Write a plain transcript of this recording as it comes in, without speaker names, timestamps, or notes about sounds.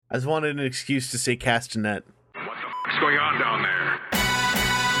I just wanted an excuse to say castanet. What the fuck's going on down there?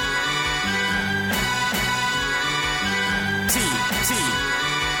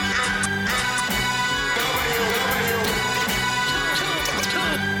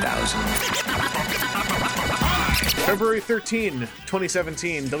 February 13,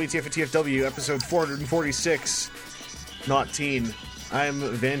 2017, WTF and TFW, episode 446, not teen. I'm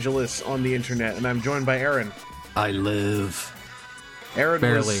Evangelist on the internet, and I'm joined by Aaron. I live. Aaron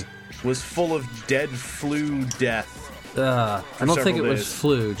Barely. was full of dead flu death. I don't think it was days.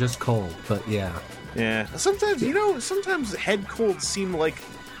 flu, just cold, but yeah. Yeah. Sometimes, sometimes head colds seem like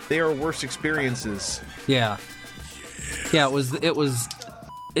they are worse experiences. Yeah. Yeah, it was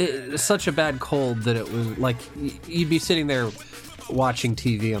such a bad cold that it was like, you'd be sitting there watching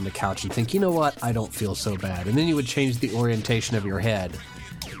TV on the couch and think, you know what, I don't feel so bad. And then you would change the orientation of your head,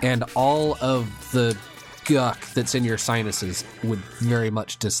 and all of the guck that's in your sinuses would very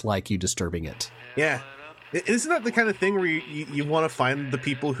much dislike you disturbing it. Yeah. Isn't that the kind of thing where you want to find the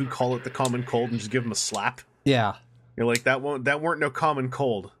people who call it the common cold and just give them a slap? Yeah. You're like, that weren't no common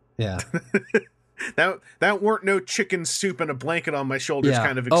cold. Yeah. That weren't no chicken soup and a blanket on my shoulders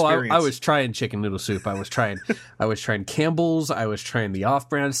kind of experience. I was trying chicken noodle soup. I was trying Campbell's. I was trying the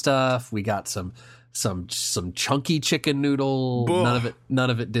off-brand stuff. We got some chunky chicken noodle. Ugh. None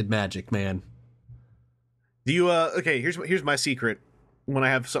of it did magic, man. Do you okay, here's my secret. When I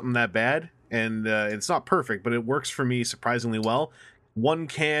have something that bad, and it's not perfect, but it works for me surprisingly well, 1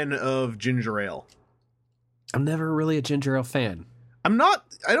 can of ginger ale. I'm never really a ginger ale fan. I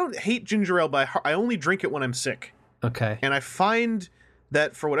don't hate ginger ale, but I only drink it when I'm sick. Okay. And I find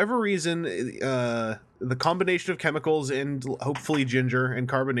that for whatever reason, the combination of chemicals and hopefully ginger and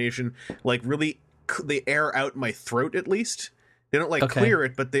carbonation, like really, they air out my throat at least. They don't clear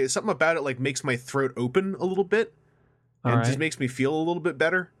it, but something about it like makes my throat open a little bit. And just makes me feel a little bit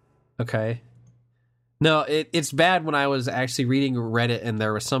better. Okay. No, it's bad when I was actually reading Reddit and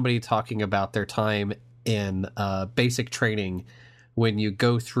there was somebody talking about their time in basic training when you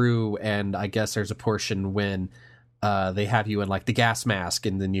go through, and I guess there's a portion when they have you in like the gas mask,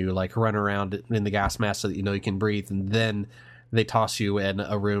 and then you like run around in the gas mask so that you can breathe, and then they toss you in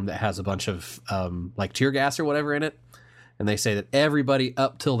a room that has a bunch of like tear gas or whatever in it, and they say that everybody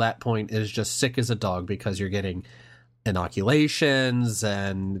up till that point is just sick as a dog because you're getting inoculations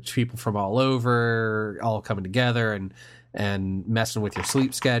and people from all over all coming together and messing with your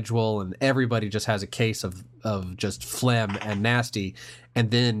sleep schedule, and everybody just has a case of just phlegm and nasty.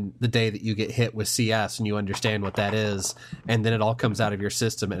 And then the day that you get hit with CS and you understand what that is, and then it all comes out of your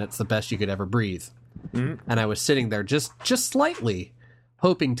system and it's the best you could ever breathe. Mm-hmm. And I was sitting there just slightly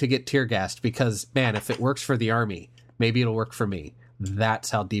hoping to get tear gassed because, man, if it works for the Army, maybe it'll work for me.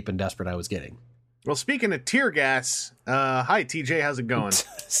 That's how deep and desperate I was getting. Well, speaking of tear gas, hi TJ, how's it going?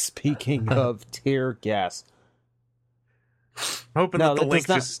 Speaking of tear gas, hoping that the link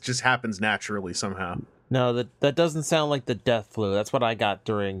just happens naturally somehow. No, that doesn't sound like the death flu. That's what I got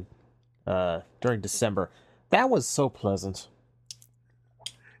during December. That was so pleasant.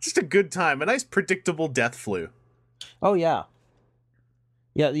 Just a good time, a nice predictable death flu. Oh yeah.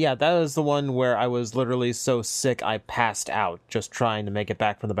 Yeah, that was the one where I was literally so sick I passed out just trying to make it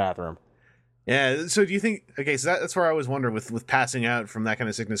back from the bathroom. Yeah, so do you think... Okay, so that's where I always wonder with passing out from that kind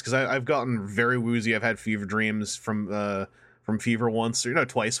of sickness, because I've gotten very woozy. I've had fever dreams from fever once, or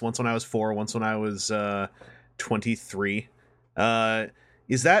twice. Once when I was 4, once when I was 23.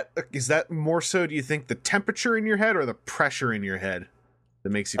 Is that more so, do you think, the temperature in your head or the pressure in your head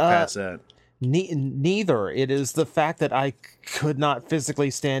that makes you pass out? Neither. It is the fact that I could not physically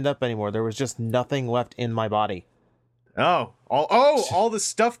stand up anymore. There was just nothing left in my body. All the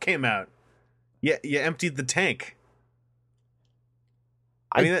stuff came out. Yeah, you emptied the tank.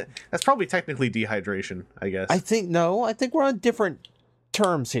 I mean, that's probably technically dehydration, I guess. I think we're on different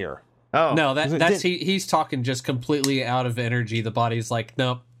terms here. Oh. No, that's he's talking just completely out of energy. The body's like,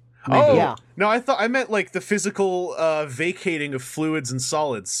 nope. Oh, yeah. No, I meant like the physical vacating of fluids and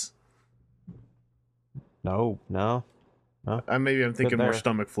solids. No. Maybe I'm thinking more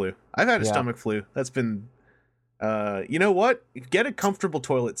stomach flu. I've had a stomach flu. That's been... you know what? Get a comfortable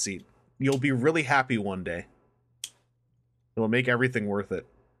toilet seat. You'll be really happy one day. It'll make everything worth it.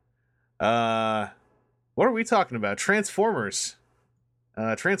 What are we talking about? Transformers.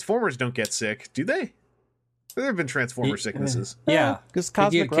 Transformers don't get sick, do they? There have been Transformer sicknesses. Yeah. Because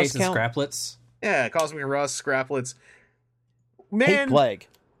Cosmic Rust count. Scraplets. Yeah, Cosmic Rust, Scraplets. Man.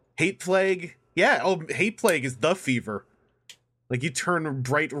 Hate Plague. Yeah, Hate Plague is the fever. Like, you turn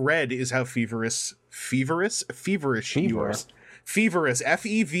bright red is how feverish you are. Feverous,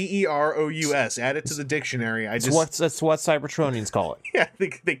 Feverous. Add it to the dictionary. That's what Cybertronians call it. Yeah,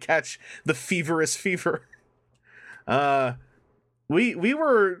 they catch the feverous fever. We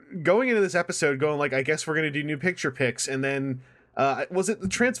were going into this episode going like, I guess we're gonna do new picture picks, and then was it the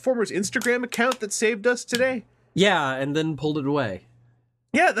Transformers Instagram account that saved us today? Yeah, and then pulled it away.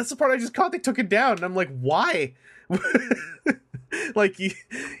 Yeah, that's the part I just caught. They took it down, and I'm like, why? Like,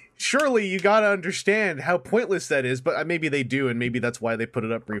 surely you gotta understand how pointless that is, but maybe they do, and maybe that's why they put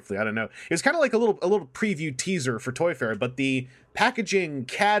it up briefly. I don't know. It was kind of like a little preview teaser for Toy Fair, but the packaging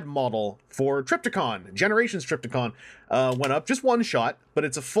CAD model for Trypticon, Generations Trypticon, went up. Just one shot, but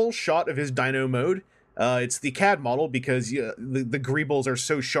it's a full shot of his Dino mode. It's the CAD model because the greebles are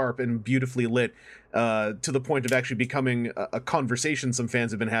so sharp and beautifully lit, to the point of actually becoming a conversation some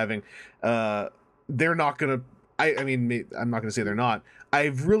fans have been having. They're not gonna. I mean, I'm not gonna say they're not. I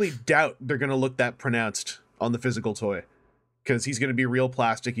really doubt they're gonna look that pronounced on the physical toy, because he's gonna be real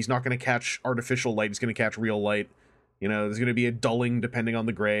plastic. He's not gonna catch artificial light. He's gonna catch real light. You know, there's gonna be a dulling depending on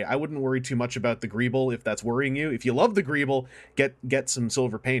the gray. I wouldn't worry too much about the greeble if that's worrying you. If you love the greeble, get some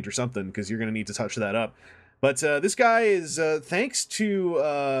silver paint or something, because you're gonna need to touch that up. But this guy is thanks to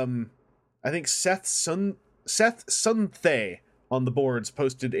I think Seth Sunthay on the boards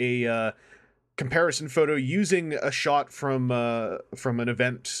posted a comparison photo using a shot from an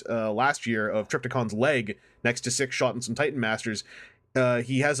event last year of Trypticon's leg next to Six Shot and some Titan Masters.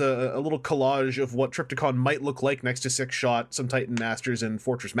 He has a little collage of what Trypticon might look like next to Six Shot, some Titan Masters, and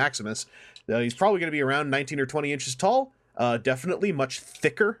Fortress Maximus. He's probably going to be around 19 or 20 inches tall. Definitely much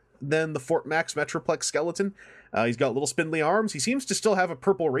thicker than the Fort Max Metroplex skeleton. He's got little spindly arms. He seems to still have a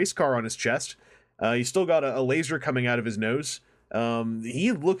purple race car on his chest. He's still got a laser coming out of his nose.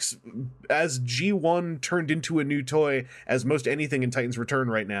 He looks as G1 turned into a new toy as most anything in Titan's Return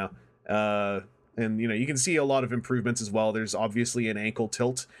right now. And you know, you can see a lot of improvements as well. There's obviously an ankle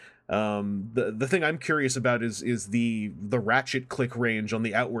tilt. The thing I'm curious about is the ratchet click range on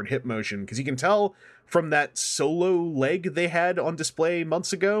the outward hip motion, because you can tell from that solo leg they had on display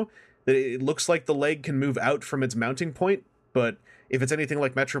months ago that it looks like the leg can move out from its mounting point. But if it's anything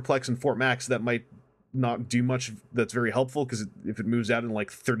like Metroplex and Fort Max, that might not do much that's very helpful, because if it moves out in like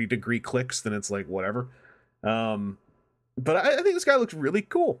 30-degree clicks, then it's like whatever. But I think this guy looks really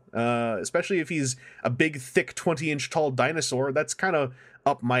cool, especially if he's a big, thick, 20-inch tall dinosaur. That's kind of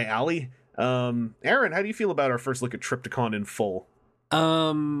up my alley. Aaron, how do you feel about our first look at Trypticon in full?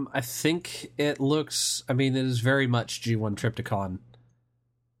 I think it looks... I mean, it is very much G1 Trypticon.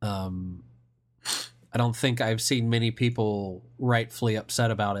 I don't think I've seen many people rightfully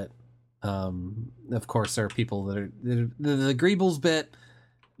upset about it. Of course, there are people that are... The Greebles bit...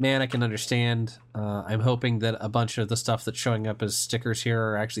 Man, I can understand. I'm hoping that a bunch of the stuff that's showing up as stickers here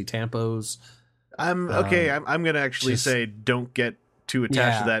are actually tampos. I'm going to actually say don't get too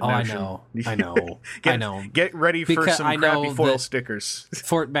attached to that notion. I know. Get ready for some crappy foil stickers.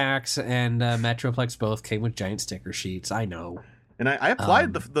 Fort Max and Metroplex both came with giant sticker sheets. I know. And I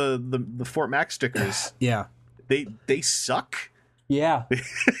applied the Fort Max stickers. Yeah. They suck. Yeah.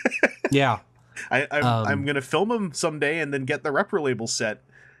 Yeah. I'm going to film them someday and then get the repro label set.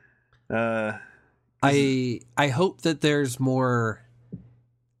 I hope that there's more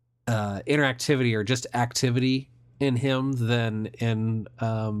interactivity or just activity in him than in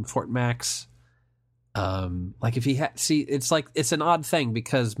Fort Max. Like if he it's an odd thing,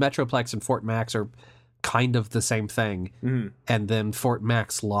 because Metroplex and Fort Max are kind of the same thing, and then Fort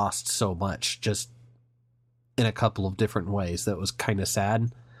Max lost so much just in a couple of different ways that was kind of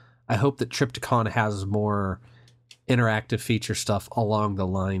sad. I hope that Trypticon has more interactive feature stuff along the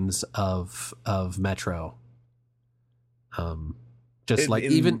lines of Metro. Even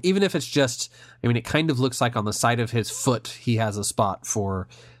if it's just, I mean, it kind of looks like on the side of his foot he has a spot for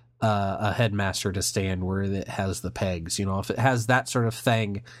a headmaster to stand where it has the pegs. You know, if it has that sort of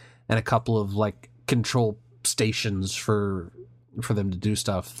thing and a couple of like control stations for them to do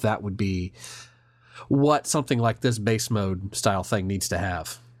stuff, that would be what something like this base mode style thing needs to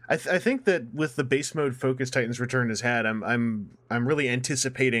have. I think that with the base mode focus Titan's Return has had, I'm really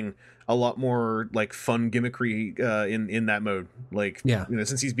anticipating a lot more like fun gimmickry in that mode. Like, yeah, you know,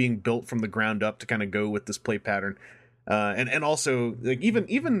 since he's being built from the ground up to kind of go with this play pattern, and also like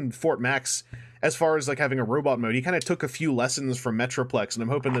even Fort Max, as far as like having a robot mode, he kind of took a few lessons from Metroplex, and I'm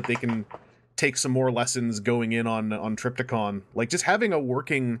hoping that they can take some more lessons going in on Trypticon. Like just having a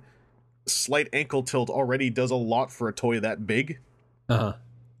working slight ankle tilt already does a lot for a toy that big.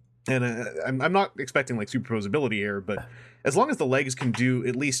 And I'm not expecting like superposability here, but as long as the legs can do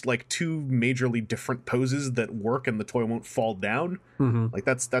at least like two majorly different poses that work and the toy won't fall down, like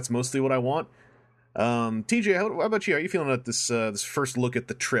that's mostly what I want. TJ, how about you? How are you feeling about this this first look at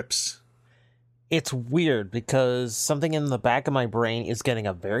the trips? It's weird because something in the back of my brain is getting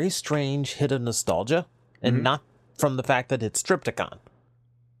a very strange hit of nostalgia, and not from the fact that it's Trypticon.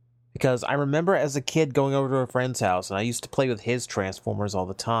 Because I remember as a kid going over to a friend's house, and I used to play with his Transformers all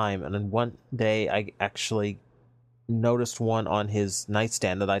the time, and then one day I actually noticed one on his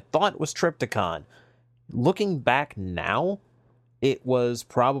nightstand that I thought was Trypticon. Looking back now, it was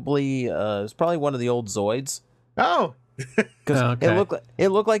probably one of the old Zoids. Oh, because it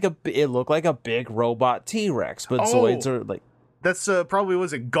looked like a big robot T-Rex, but Zoids are like that's probably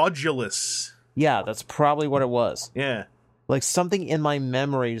was it Godulus. Yeah, that's probably what it was. Yeah, like something in my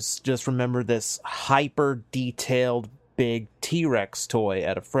memories just remember this hyper detailed big T-Rex toy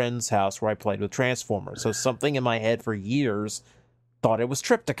at a friend's house where I played with Transformers. So something in my head for years thought it was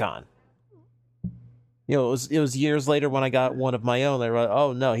Trypticon. You know, it was years later when I got one of my own. They were like,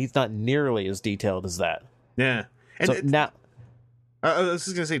 oh no, he's not nearly as detailed as that. Yeah. And so now, I was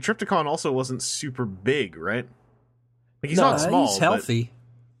just gonna say, Trypticon also wasn't super big, right? Like he's not small. He's healthy.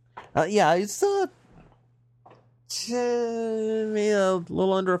 Yeah, he's maybe a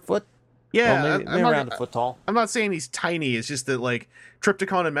little under a foot. Yeah, maybe around a foot tall. I'm not saying he's tiny. It's just that like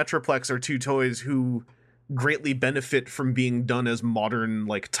Trypticon and Metroplex are two toys who greatly benefit from being done as modern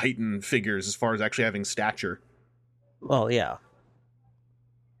like Titan figures as far as actually having stature. Well, yeah.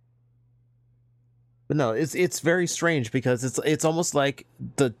 But no, it's very strange because it's almost like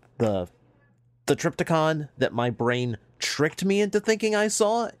the Trypticon that my brain tricked me into thinking I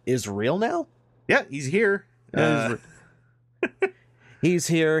saw is real now. Yeah, he's here. He's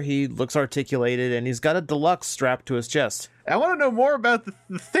here. He looks articulated, and he's got a deluxe strapped to his chest. I want to know more about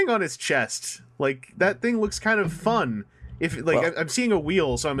the thing on his chest. Like that thing looks kind of fun. I'm seeing a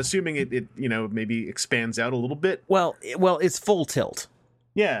wheel, so I'm assuming it maybe expands out a little bit. Well, it's full tilt.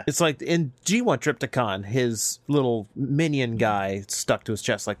 Yeah, it's like in G1 Trypticon, his little minion guy stuck to his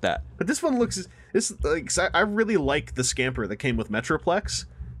chest like that. But this one looks I really like the Scamper that came with Metroplex.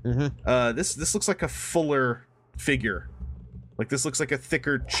 Mm-hmm. This looks like a fuller figure. Like this looks like a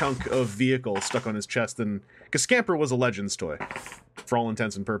thicker chunk of vehicle stuck on his chest than because Scamper was a Legends toy, for all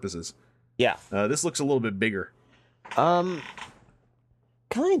intents and purposes. Yeah. This looks a little bit bigger. Kind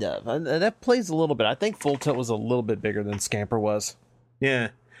of. That plays a little bit. I think Full Tilt was a little bit bigger than Scamper was. Yeah.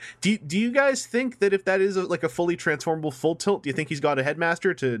 Do you guys think that if that is a fully transformable Full Tilt, do you think he's got a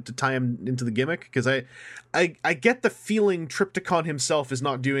headmaster to tie him into the gimmick? Because I get the feeling Trypticon himself is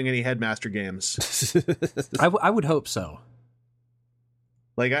not doing any headmaster games. I would hope so.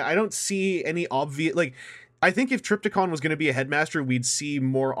 Like I don't see any obvious like. I think if Trypticon was going to be a headmaster, we'd see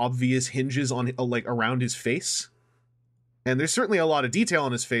more obvious hinges on like around his face. And there's certainly a lot of detail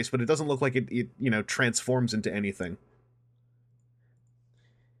on his face, but it doesn't look like it transforms into anything.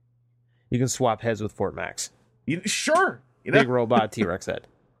 You can swap heads with Fort Max. Sure. Big robot T-Rex head.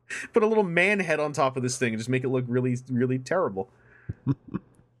 Put a little man head on top of this thing and just make it look really, really terrible.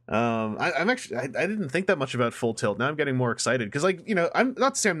 I didn't think that much about Full Tilt. Now I'm getting more excited because, I'm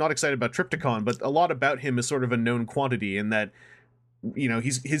not to say I'm not excited about Trypticon, but a lot about him is sort of a known quantity in that,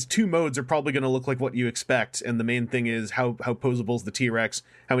 his two modes are probably going to look like what you expect, and the main thing is how posable is the T-Rex,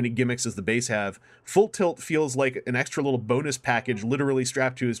 how many gimmicks does the base have. Full Tilt feels like an extra little bonus package literally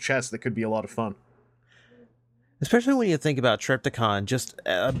strapped to his chest that could be a lot of fun. Especially when you think about Trypticon, just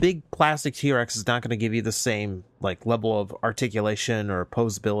a big plastic T-Rex is not going to give you the same level of articulation or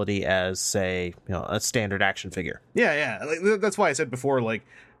posability as, say, a standard action figure. Yeah. That's why I said before,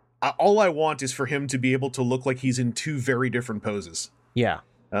 all I want is for him to be able to look like he's in two very different poses. Yeah.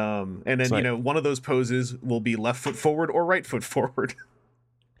 And then, one of those poses will be left foot forward or right foot forward.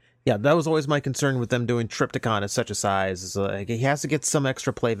 Yeah, that was always my concern with them doing Trypticon at such a size. Is he has to get some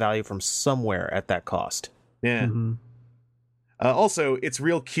extra play value from somewhere at that cost. Yeah. Mm-hmm. Also, it's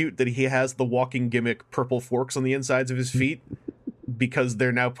real cute that he has the walking gimmick purple forks on the insides of his feet because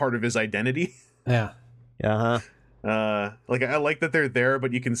they're now part of his identity. Yeah. Uh-huh. I like that they're there,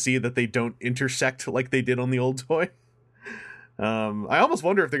 but you can see that they don't intersect like they did on the old toy. I almost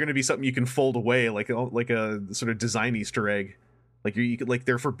wonder if they're going to be something you can fold away, like a sort of design Easter egg. Like you could,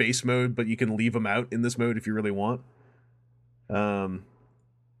 they're for base mode, but you can leave them out in this mode if you really want.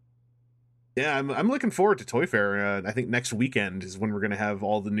 Yeah, I'm looking forward to Toy Fair. I think next weekend is when we're going to have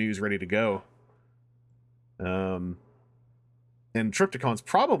all the news ready to go. And Trypticon's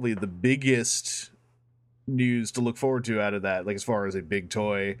probably the biggest news to look forward to out of that, as far as a big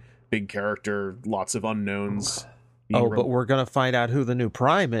toy, big character, lots of unknowns. But we're gonna find out who the new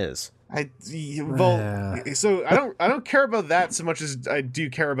Prime is. So I don't care about that so much as I do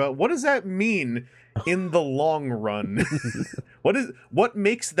care about what does that mean in the long run. What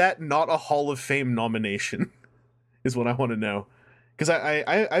makes that not a Hall of Fame nomination is what I want to know. Because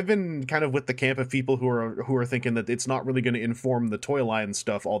I've been kind of with the camp of people who are thinking that it's not really going to inform the toy line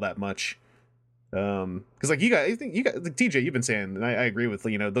stuff all that much. Because like I think you guys, like TJ, you've been saying, and I agree with,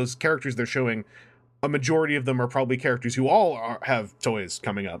 you know, those characters they're showing, a majority of them are probably characters who have toys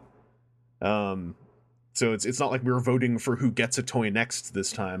coming up. So it's not like we're voting for who gets a toy next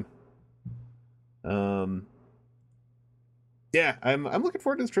this time. Yeah, I'm looking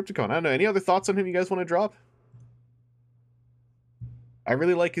forward to this Trypticon. I don't know, any other thoughts on him you guys want to drop? I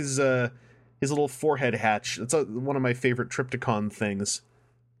really like his little forehead hatch. That's one of my favorite Trypticon things.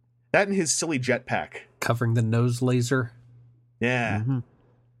 That and his silly jetpack. Covering the nose laser. Yeah. Mm-hmm.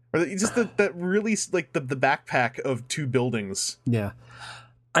 Or just that really, like, the backpack of two buildings. Yeah.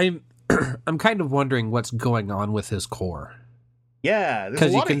 I'm kind of wondering what's going on with his core. Yeah.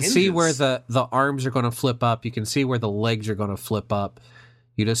 Because you can see where the arms are going to flip up. You can see where the legs are going to flip up.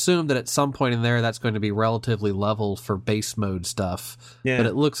 You'd assume that at some point in there that's going to be relatively level for base mode stuff. Yeah. But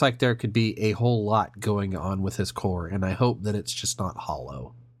it looks like there could be a whole lot going on with his core, and I hope that it's just not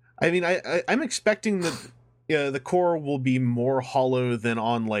hollow. I mean, I'm expecting that the core will be more hollow than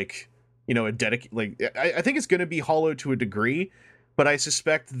on, like, you know, a dedicated... Like, I think it's going to be hollow to a degree, but I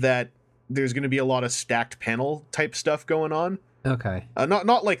suspect that there's going to be a lot of stacked panel type stuff going on. Okay.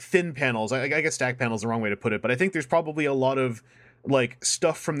 Not like thin panels. I guess stacked panel is the wrong way to put it, but I think there's probably a lot of, like,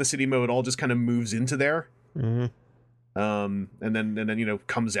 stuff from the city mode all just kind of moves into there. Mm-hmm. And then you know,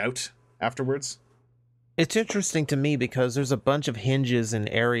 comes out afterwards. It's interesting to me because there's a bunch of hinges in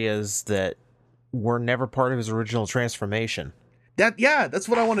areas that were never part of his original transformation. That's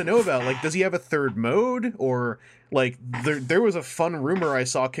what I want to know about. Like, does he have a third mode? Or, like, there was a fun rumor I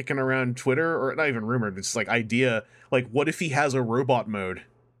saw kicking around Twitter, or not even rumor, it's like idea, like, what if he has a robot mode?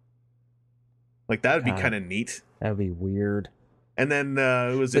 Like, that would be kind of neat. That would be weird. And then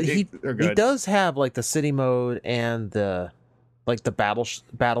he does have, like, the city mode and the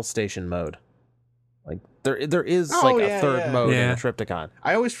battle station mode. Like, there is a third mode in the Trypticon.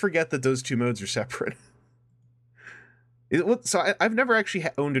 I always forget that those two modes are separate. So I've never actually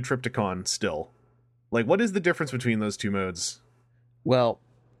owned a Trypticon still. Like, what is the difference between those two modes? Well,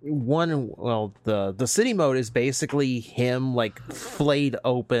 the city mode is basically him, like, flayed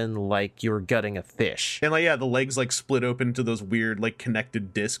open like you're gutting a fish. And, like, yeah, the legs, like, split open to those weird, like,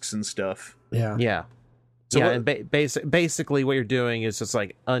 connected discs and stuff. Yeah. Yeah. So and basically what you're doing is just,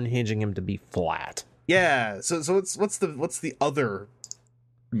 like, unhinging him to be flat. Yeah. So what's the other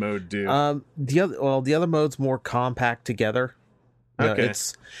mode do? The other mode's more compact together. Okay.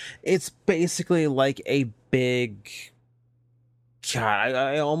 It's basically like a big... God,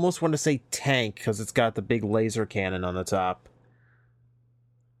 I almost want to say tank because it's got the big laser cannon on the top.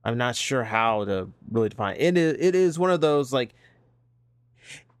 I'm not sure how to really define it. It is one of those, like...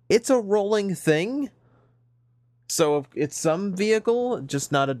 It's a rolling thing. So it's some vehicle,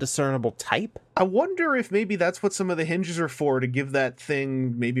 just not a discernible type. I wonder if maybe that's what some of the hinges are for, to give that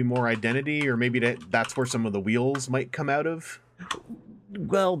thing maybe more identity, or maybe that's where some of the wheels might come out of.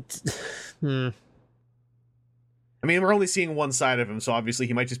 Well, I mean, we're only seeing one side of him, so obviously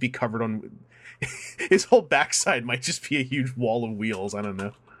he might just be covered on... His whole backside might just be a huge wall of wheels. I don't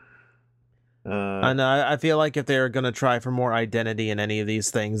know. And I feel like if they're going to try for more identity in any of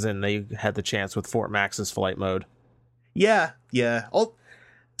these things, then they had the chance with Fort Max's flight mode. Yeah.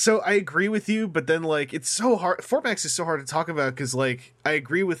 So I agree with you, but then, like, it's so hard. Fort Max is so hard to talk about because, like, I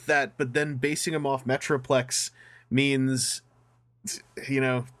agree with that, but then basing him off Metroplex means, you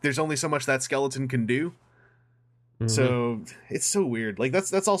know, there's only so much that skeleton can do. Mm-hmm. So it's so weird. Like,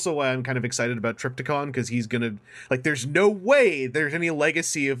 that's also why I'm kind of excited about Trypticon, because he's gonna, like, there's no way there's any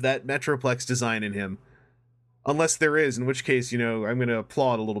legacy of that Metroplex design in him. Unless there is, in which case, you know, I'm going to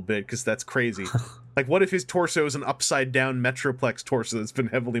applaud a little bit, because that's crazy. Like, what if his torso is an upside-down Metroplex torso that's been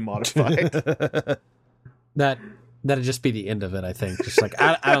heavily modified? That'd just be the end of it, I think. Just like,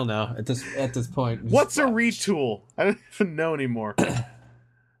 I don't know, at this point. What's a retool? I don't even know anymore.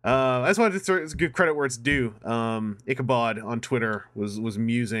 I just wanted to give credit where it's due. Ichabod on Twitter was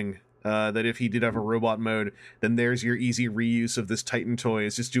musing that if he did have a robot mode, then there's your easy reuse of this Titan toy.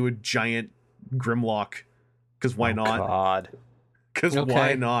 Is just do a giant Grimlock. Because why not? God. Because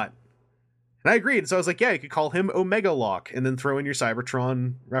why not? And I agreed. So I was like, yeah, you could call him Omega Lock and then throw in your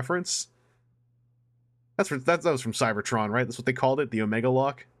Cybertron reference. That was from Cybertron, right? That's what they called it, the Omega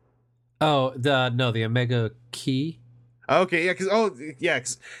Lock. Oh, the Omega Key. Okay, yeah,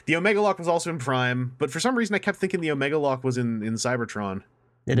 because the Omega Lock was also in Prime, but for some reason I kept thinking the Omega Lock was in Cybertron.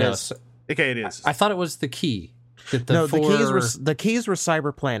 It is. Okay, it is. I thought it was the key. The keys were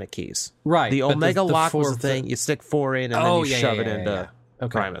Cyber Planet keys. Right. The Omega Lock was the thing. You stick 4 in and then you shove it into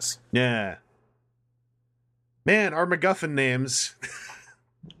Primus. Yeah. Man, our MacGuffin names.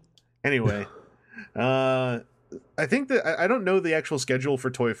 Anyway, I think that I don't know the actual schedule for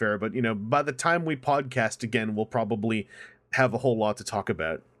Toy Fair, but by the time we podcast again, we'll probably have a whole lot to talk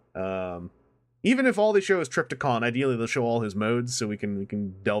about. Even if all they show is Trypticon, ideally they'll show all his modes, so we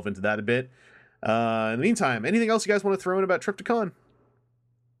can delve into that a bit. In the meantime, anything else you guys want to throw in about Trypticon?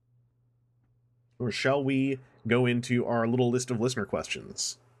 Or shall we go into our little list of listener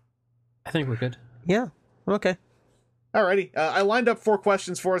questions? I think we're good. Yeah. Okay. Alrighty. I lined up 4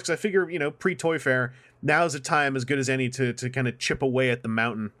 questions for us because I figure, pre-Toy Fair, now's a time as good as any to kind of chip away at the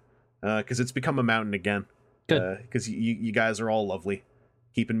mountain, because it's become a mountain again. Good. Because you guys are all lovely,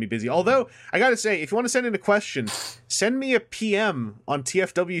 keeping me busy. Although, I gotta say, if you want to send in a question, send me a PM on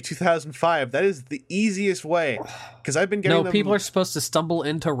TFW 2005. That is the easiest way, because I've been getting them... people are supposed to stumble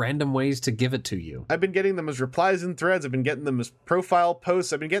into random ways to give it to you. I've been getting them as replies in threads. I've been getting them as profile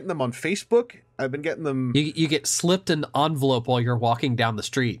posts. I've been getting them on Facebook. I've been getting them... You get slipped an envelope while you're walking down the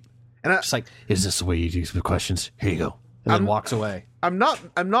street. And it's like, is this the way you do some questions? Here you go. And then walks away. I'm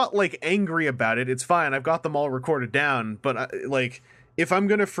not like angry about it. It's fine. I've got them all recorded down, but if I'm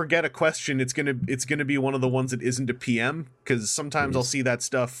gonna forget a question, it's gonna be one of the ones that isn't a PM, because sometimes I'll see that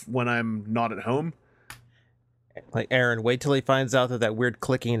stuff when I'm not at home. Like Aaron, wait till he finds out that weird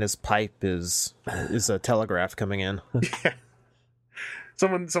clicking in his pipe is a telegraph coming in. Yeah.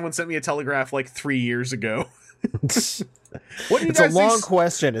 Someone sent me a telegraph like 3 years ago. What do you it's guys a long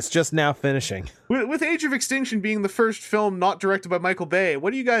question. It's just now finishing. With Age of Extinction being the first film not directed by Michael Bay,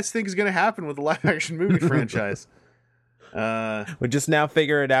 what do you guys think is going to happen with the live-action movie franchise? We just now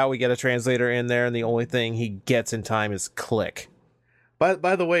figure it out. We get a translator in there, and the only thing he gets in time is click.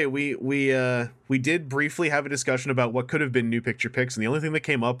 By the way, we did briefly have a discussion about what could have been New Picture Picks, and the only thing that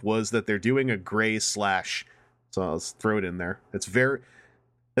came up was that they're doing a gray slash. So let's throw it in there. That's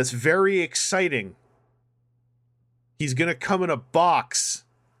very exciting. He's gonna come in a box.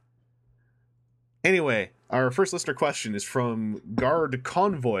 Anyway, our first listener question is from Guard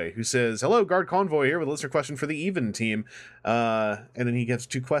Convoy, who says, "Hello, Guard Convoy here with a listener question for the Even team." And then he gives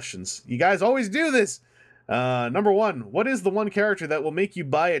 2 questions. You guys always do this. Number 1, what is the one character that will make you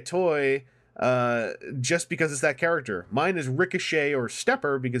buy a toy just because it's that character? Mine is Ricochet or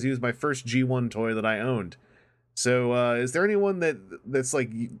Stepper, because he was my first G1 toy that I owned. So, is there anyone that's like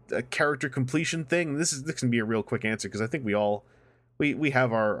a character completion thing? This can be a real quick answer, because I think we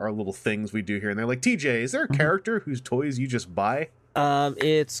have our little things we do here, and they're like, TJ, is there a character whose toys you just buy?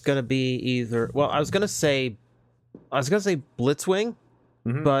 It's gonna be either. Well, I was gonna say Blitzwing,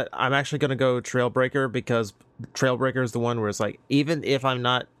 but I'm actually gonna go Trailbreaker, because Trailbreaker is the one where it's like, even if I'm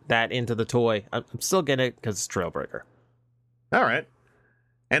not that into the toy, I'm still getting it because it's Trailbreaker. All right.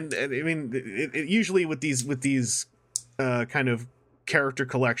 And I mean, it usually with these kind of character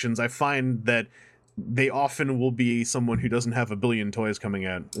collections, I find that they often will be someone who doesn't have a billion toys coming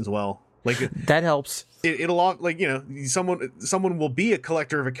out as well. Like that helps. It'll like someone will be a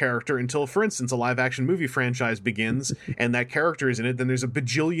collector of a character until, for instance, a live action movie franchise begins and that character is in it. Then there's a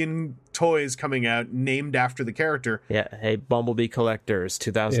bajillion toys coming out named after the character. Yeah. Hey, Bumblebee collectors,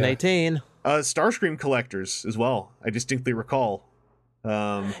 2018. Starscream collectors as well. I distinctly recall.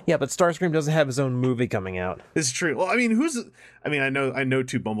 Yeah, but Starscream doesn't have his own movie coming out. This is true. Well, I mean, I know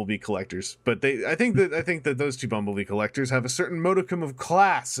 2 Bumblebee collectors, but I think that those 2 Bumblebee collectors have a certain modicum of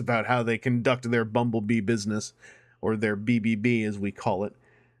class about how they conduct their Bumblebee business, or their BBB as we call it.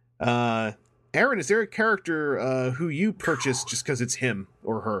 Aaron, is there a character who you purchased just because it's him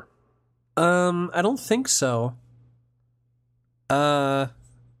or her? I don't think so.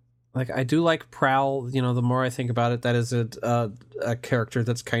 Like, I do like Prowl. The more I think about it, that is a character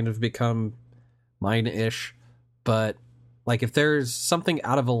that's kind of become mine-ish. But, like, if there's something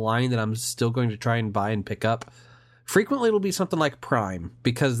out of a line that I'm still going to try and buy and pick up, frequently it'll be something like Prime,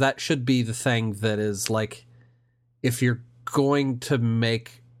 because that should be the thing that is, like, if you're going to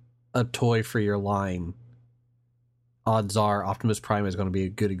make a toy for your line, odds are Optimus Prime is going to be a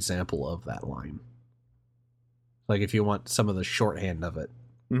good example of that line. Like, if you want some of the shorthand of it.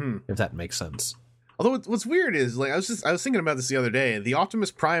 If that makes sense. Although what's weird is, like, I was thinking about this the other day. The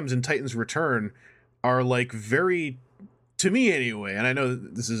Optimus Primes in Titan's Return are, like, very, to me anyway, and I know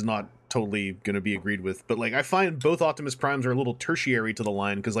this is not totally going to be agreed with, but, like, I find both Optimus Primes are a little tertiary to the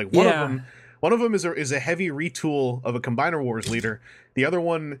line, because, like, one of them is a heavy retool of a Combiner Wars leader. The other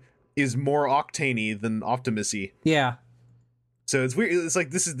one is more Octane-y than Optimus-y. Yeah. So it's weird. It's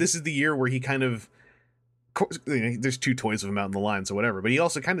like this is the year where he kind of there's 2 toys of him out in the line, so whatever. But he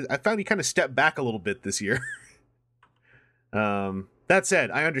also I found he kind of stepped back a little bit this year. That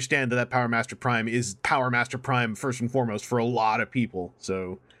said, I understand that Power Master Prime is Power Master Prime first and foremost for a lot of people.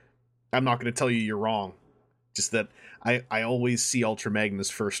 So I'm not going to tell you you're wrong. Just that I always see Ultra Magnus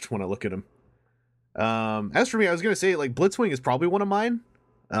first when I look at him. As for me, I was going to say like Blitzwing is probably one of mine.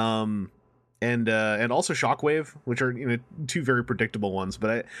 And also Shockwave, which are 2 very predictable ones.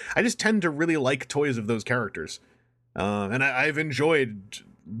 But I just tend to really like toys of those characters, and I've enjoyed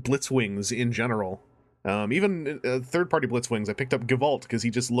Blitzwings in general. Even third-party Blitzwings, I picked up Gevalt because he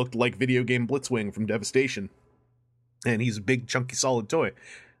just looked like video game Blitzwing from Devastation, and he's a big, chunky, solid toy.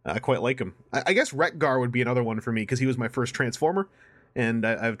 I quite like him. I guess Wreck-Gar would be another one for me because he was my first Transformer, and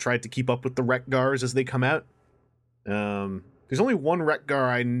I've tried to keep up with the Wreck-Gars as they come out. There's only one Wreck-Gar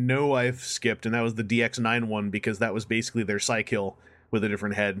I know I've skipped, and that was the DX9 one, because that was basically their Psykill with a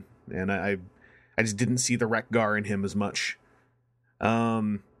different head, and I just didn't see the Wreck-Gar in him as much.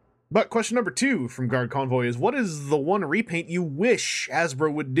 But question number 2 from Guard Convoy is, what is the one repaint you wish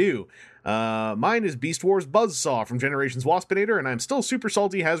Hasbro would do? Mine is Beast Wars Buzzsaw from Generations Waspinator, and I'm still super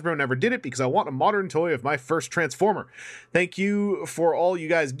salty Hasbro never did it because I want a modern toy of my first Transformer. Thank you for all you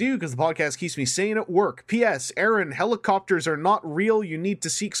guys do because the podcast keeps me sane at work. P.S. Aaron, helicopters are not real. You need to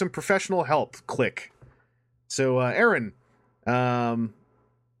seek some professional help. Click. So, Aaron, number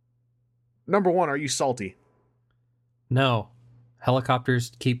 1, are you salty? No.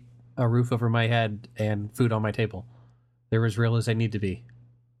 Helicopters keep a roof over my head and food on my table. They're as real as they need to be.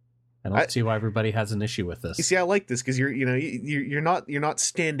 I don't see why everybody has an issue with this. You see, I like this because you're not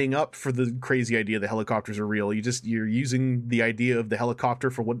standing up for the crazy idea that helicopters are real. You're using the idea of the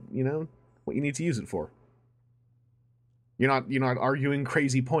helicopter for what you need to use it for. You're not arguing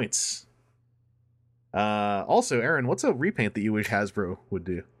crazy points. Also, Aaron, what's a repaint that you wish Hasbro would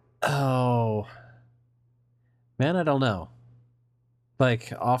do? Oh, man, I don't know.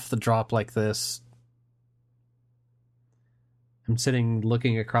 Like off the drop like this, I'm sitting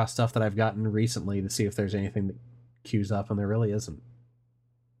looking across stuff that I've gotten recently to see if there's anything that queues up, and there really isn't.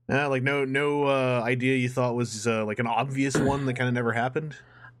 Like no idea you thought was like an obvious one that kind of never happened?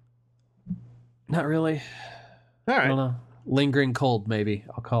 Not really. All right. I don't know. Lingering Cold, maybe.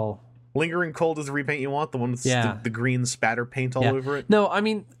 I'll call. Lingering Cold is the repaint you want? The one with the green spatter paint all over it? No, I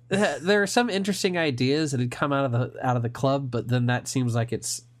mean, there are some interesting ideas that had come out of the club, but then that seems like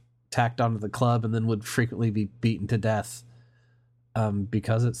it's tacked onto the club and then would frequently be beaten to death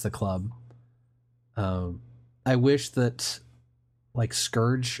because it's the club. I wish that like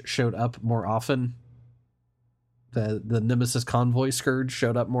Scourge showed up more often. The Nemesis Convoy Scourge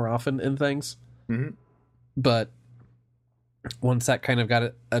showed up more often in things. Mm-hmm. But once that kind of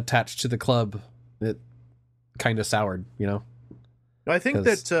got attached to the club, it kind of soured, I think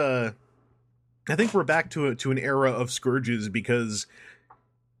we're back to an era of Scourges because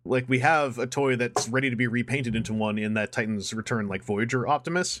like we have a toy that's ready to be repainted into one in that Titans Return like Voyager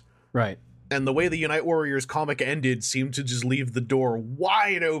Optimus. Right. And the way the Unite Warriors comic ended seemed to just leave the door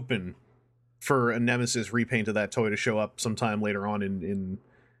wide open for a Nemesis repaint of that toy to show up sometime later on in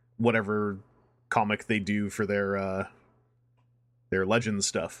whatever comic they do for their Legends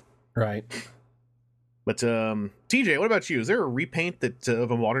stuff. Right. But TJ, what about you? Is there a repaint that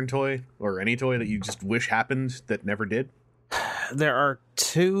of a modern toy or any toy that you just wish happened that never did? There are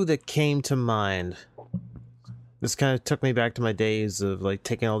 2 that came to mind. This kind of took me back to my days of like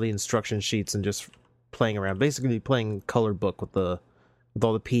taking all the instruction sheets and just playing around, basically playing colored book with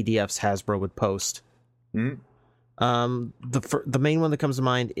all the PDFs Hasbro would post. Mm-hmm. The main one that comes to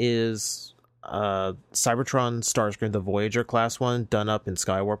mind is Cybertron Starscream, the Voyager class one, done up in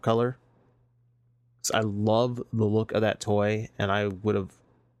Skywarp color. So I love the look of that toy, and I would have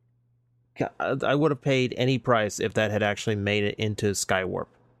paid any price if that had actually made it into Skywarp.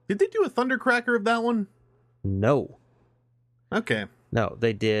 Did they do a Thundercracker of that one? No. Okay. No,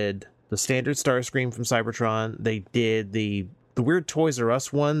 they did the standard Starscream from Cybertron. They did the weird Toys R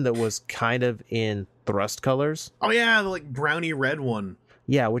Us one that was kind of in Thrust colors. Oh yeah, the like brownie red one.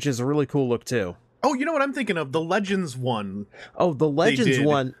 Yeah, which is a really cool look too. Oh, you know what I'm thinking of? The Legends one. Oh, the Legends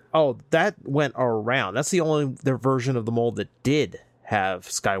one. Oh, that went around. That's their version of the mold that did have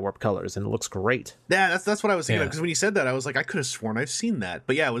Skywarp colors, and it looks great. Yeah, that's what I was thinking of, because when you said that, I was like, I could have sworn I've seen that.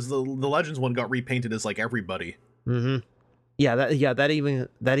 But yeah, it was the Legends one got repainted as like everybody. Mm-hmm. Yeah, that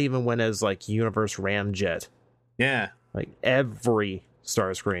even went as like Universe Ramjet. Yeah. Like every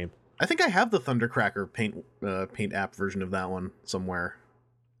Starscream. I think I have the Thundercracker paint app version of that one somewhere.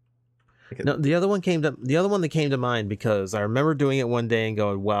 No, the other one that came to mind because I remember doing it one day and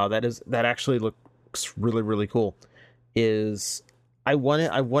going, "Wow, that actually looks really, really cool." Is I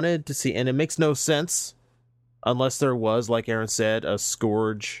wanted to see, and it makes no sense unless there was, like Aaron said, a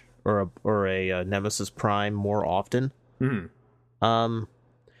Scourge or a Nemesis Prime more often. Mm-hmm.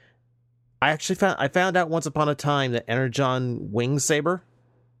 I found out once upon a time that Energon Wingsaber,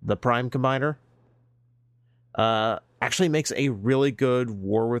 the Prime Combiner, actually makes a really good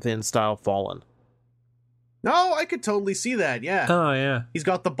War Within style Fallen. No, I could totally see that. Yeah. Oh yeah. He's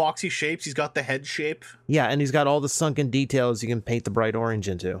got the boxy shapes. He's got the head shape. Yeah, and he's got all the sunken details you can paint the bright orange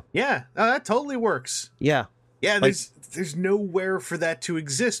into. Yeah, that totally works. Yeah. Yeah, there's nowhere for that to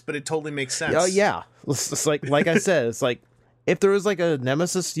exist, but it totally makes sense. Oh yeah, it's like I said, it's like if there was like a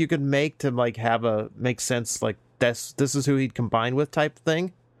Nemesis you could make to like have make sense, like this is who he'd combine with type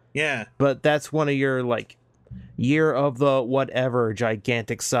thing. Yeah, but that's one of your like year of the whatever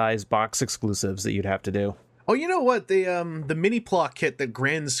gigantic size box exclusives that you'd have to do. Oh, you know what? The mini plot kit that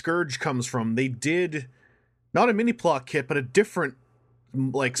Grand Scourge comes from, they did not a mini plot kit, but a different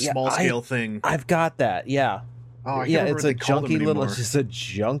like small scale thing. I've got that. Yeah. Oh, yeah, it's a junky little, it's just a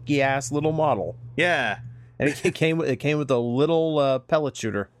junky ass little model. Yeah, and it came with a little pellet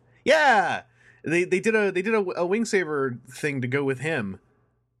shooter. Yeah, they did a Wingsaber thing to go with him,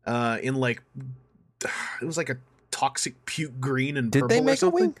 in like it was like a toxic puke green and purple. Did they make or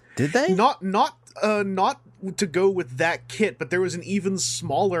something. a wing? Did they? Not to go with that kit, but there was an even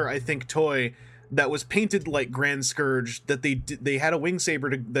smaller, I think, toy that was painted like Grand Scourge that they had a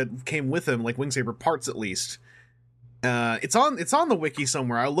Wingsaber that came with him, like Wingsaber parts at least. It's on the wiki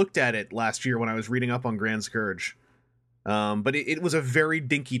somewhere. I looked at it last year when I was reading up on Grand Scourge. But it was a very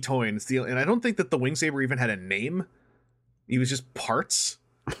dinky toy, and I don't think that the Wingsaber even had a name. He was just parts.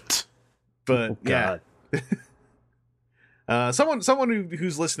 But yeah. Someone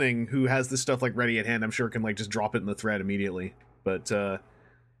who's listening who has this stuff like ready at hand, I'm sure can like just drop it in the thread immediately. But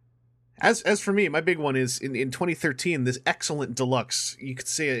as for me, my big one is in 2013, this excellent deluxe, you could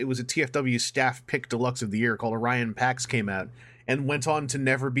say it was a TFW staff pick deluxe of the year called Orion Pax came out and went on to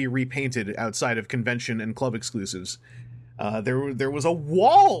never be repainted outside of convention and club exclusives. There was a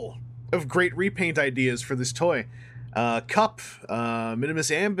wall of great repaint ideas for this toy. Cup,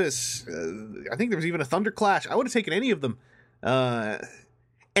 Minimus Ambus, I think there was even a Thunderclash. I would have taken any of them.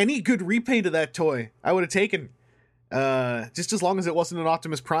 Any good repaint of that toy, I would have taken. Just as long as it wasn't an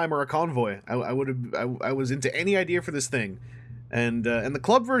Optimus Prime or a Convoy, I would have. I was into any idea for this thing, and the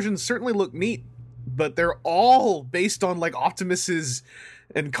club versions certainly look neat, but they're all based on like Optimuses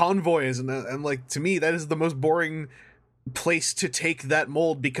and Convoys, and like to me that is the most boring place to take that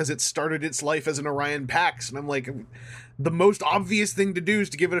mold because it started its life as an Orion Pax, and I'm like, the most obvious thing to do is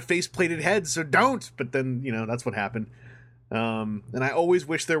to give it a face-plated head, so don't. But then that's what happened. And I always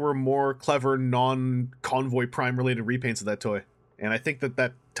wish there were more clever non-Convoy Prime related repaints of that toy. And I think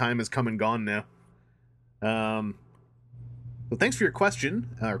that time has come and gone now. So thanks for your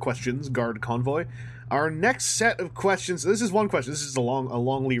questions, Guard Convoy. Our next set of questions, this is one question. This is a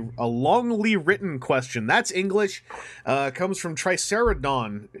longly written question. That's English. Comes from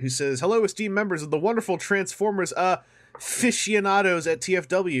Triceradon, who says, "Hello, esteemed members of the wonderful Transformers aficionados at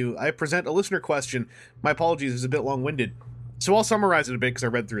TFW. I present a listener question. My apologies, it's a bit long-winded. So I'll summarize it a bit because I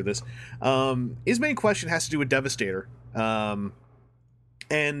read through this. His main question has to do with Devastator. And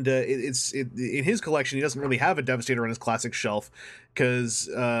it's in his collection, he doesn't really have a Devastator on his classic shelf because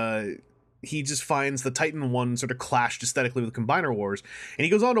he just finds the Titan one sort of clashed aesthetically with Combiner Wars. And he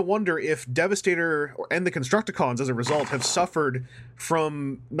goes on to wonder if Devastator and the Constructicons, as a result, have suffered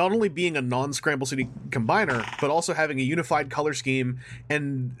from not only being a non-Scramble City Combiner, but also having a unified color scheme,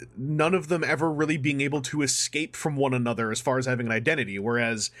 and none of them ever really being able to escape from one another as far as having an identity,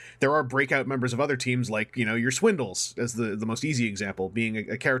 whereas there are breakout members of other teams, like, your Swindles, as the most easy example, being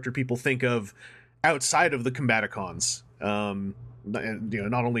a character people think of outside of the Combaticons.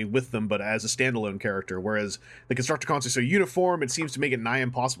 Not only with them, but as a standalone character, whereas the Constructicons are so uniform, it seems to make it nigh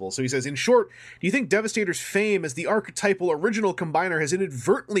impossible. So he says, in short, do you think Devastator's fame as the archetypal original Combiner has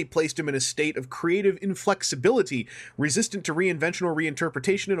inadvertently placed him in a state of creative inflexibility, resistant to reinvention or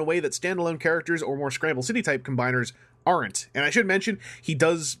reinterpretation in a way that standalone characters or more Scramble City type Combiners aren't? And I should mention, he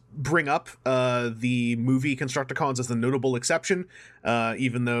does bring up the movie Constructicons as the notable exception,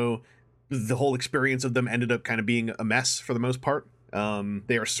 even though the whole experience of them ended up kind of being a mess for the most part.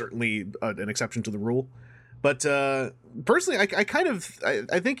 They are certainly an exception to the rule. But personally,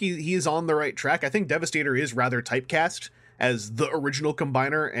 I think he is on the right track. I think Devastator is rather typecast as the original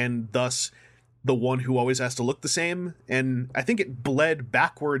Combiner, and thus the one who always has to look the same. And I think it bled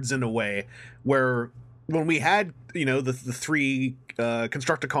backwards in a way where when we had, the three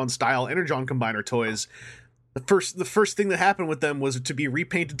Constructicon style Energon Combiner toys, the first thing that happened with them was to be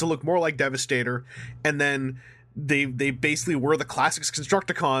repainted to look more like Devastator, and then they basically were the classics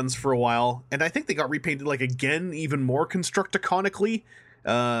Constructicons for a while, and I think they got repainted like again even more Constructiconically.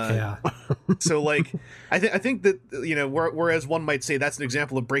 So like I think that, you know, whereas one might say that's an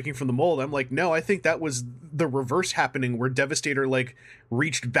example of breaking from the mold, I'm like, no, I think that was the reverse happening, where Devastator like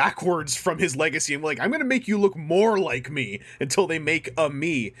reached backwards from his legacy and like, I'm gonna make you look more like me until they make a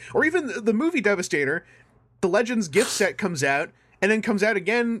me. Or even the movie Devastator, the Legends gift set comes out and then comes out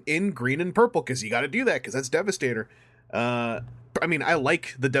again in green and purple, because you got to do that because that's Devastator. I mean, I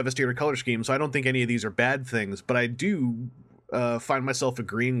like the Devastator color scheme, so I don't think any of these are bad things, but I do find myself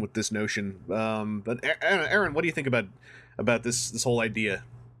agreeing with this notion. But Aaron, what do you think about this whole idea?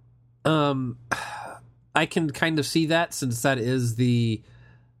 I can kind of see that, since that is the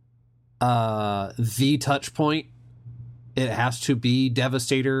touch point. It has to be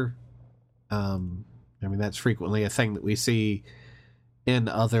Devastator. I mean, that's frequently a thing that we see in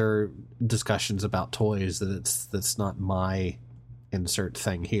other discussions about toys, that's not my insert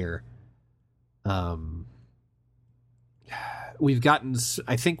thing here. I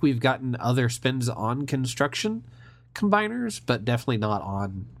think we've gotten other spins on construction combiners, but definitely not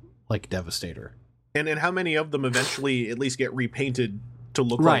on like Devastator. And how many of them eventually at least get repainted to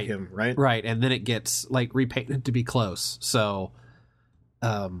look like him, right? Right, and then it gets like repainted to be close. So,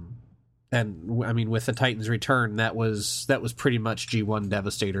 and I mean, with the Titans Return, that was pretty much G1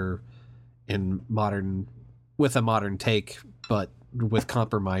 Devastator in modern, with a modern take, but with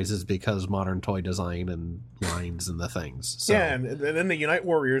compromises because modern toy design and lines and the things. So, yeah, and then the Unite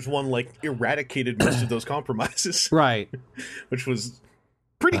Warriors one like eradicated most of those compromises, right? Which was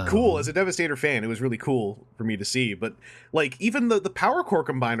pretty cool. As a Devastator fan, it was really cool for me to see. But like even the Power Core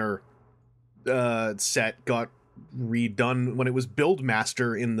Combiner set got redone when it was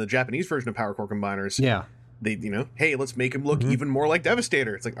Buildmaster in the Japanese version of Power Core Combiners. Yeah, they, you know, hey, let's make him look even more like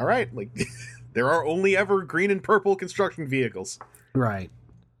Devastator. It's like, all right, like there are only ever green and purple construction vehicles, right?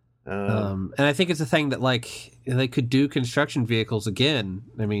 And I think it's a thing that like they could do construction vehicles again.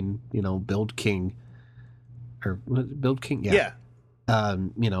 I mean, you know, Build King, yeah.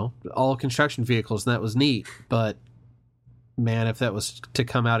 You know, all construction vehicles, and that was neat. But man, if that was to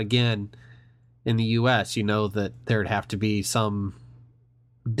come out again in the US, you know that there'd have to be some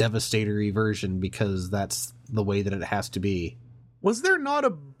Devastator-y version, because that's the way that it has to be. Was there not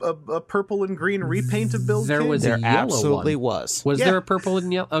a purple and green repaint of Build King? There absolutely was. Was there a purple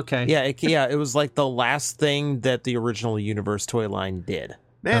and yellow? Okay. Yeah, it was like the last thing that the original Universe toy line did.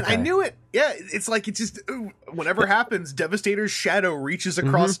 Man, okay. I knew it. Yeah, it's like it just whenever happens, Devastator's shadow reaches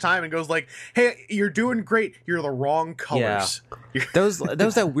across time and goes like, "Hey, you're doing great. You're the wrong colors." Yeah. There was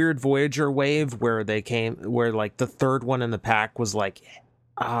that weird Voyager wave where like the third one in the pack was like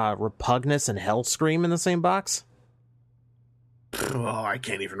Repugnance and Hellscream in the same box. Oh, I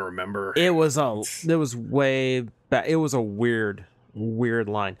can't even remember. It was way back. It was a weird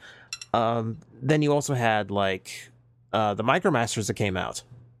line. Then you also had like the Micromasters that came out.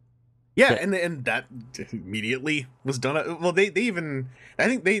 Yeah, and that immediately was done. Well, they even, I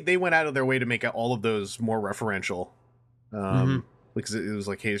think they went out of their way to make all of those more referential, because it was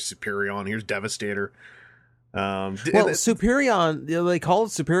like, hey, here's Superion, here's Devastator. Superion, they call it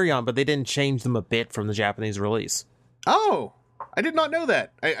Superion, but they didn't change them a bit from the Japanese release. Oh, I did not know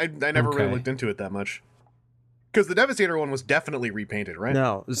that. I never really looked into it that much. Because the Devastator one was definitely repainted, right?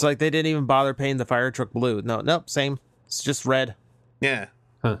 No, it's like they didn't even bother painting the fire truck blue. Nope, same. It's just red. Yeah.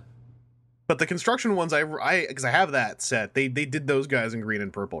 Huh. But the construction ones, because I have that set, they did those guys in green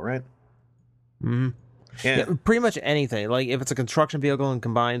and purple, right? Mm-hmm. Yeah, pretty much anything. Like if it's a construction vehicle and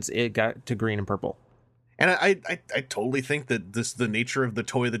combines, it got to green and purple. And I totally think that the nature of the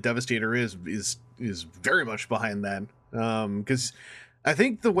toy that Devastator is very much behind that. Because I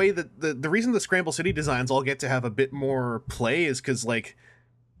think the way that the reason the Scramble City designs all get to have a bit more play is because, like,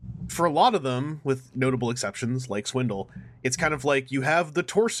 for a lot of them, with notable exceptions like Swindle, it's kind of like you have the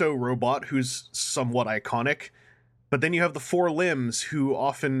torso robot who's somewhat iconic, but then you have the four limbs who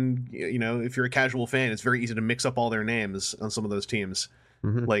often, you know, if you're a casual fan, it's very easy to mix up all their names on some of those teams.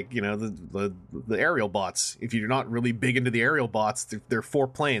 Like, you know, the aerial bots. If you're not really big into the aerial bots, they're four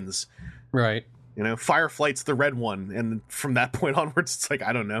planes. Right. You know, Fireflight's the red one, and from that point onwards, it's like,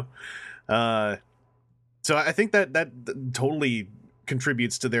 I don't know. So I think that totally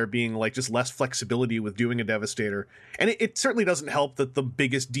contributes to there being like just less flexibility with doing a Devastator. And it certainly doesn't help that the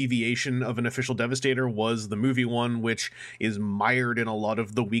biggest deviation of an official Devastator was the movie one, which is mired in a lot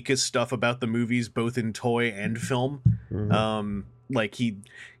of the weakest stuff about the movies, both in toy and film. Like he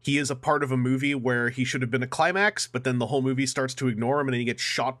is a part of a movie where he should have been a climax, but then the whole movie starts to ignore him and then he gets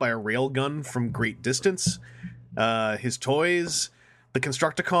shot by a railgun from great distance. His toys, the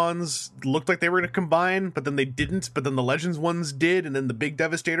Constructicons looked like they were going to combine, but then they didn't. But then the Legends ones did, and then the big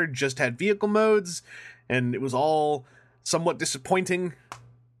Devastator just had vehicle modes, and it was all somewhat disappointing.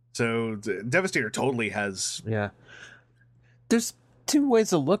 So Devastator totally has... Yeah. There's two ways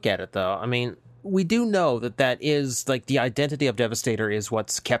to look at it, though. I mean, we do know that is, like, the identity of Devastator is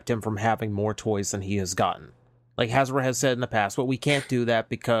what's kept him from having more toys than he has gotten. Like Hasbro has said in the past, well, we can't do that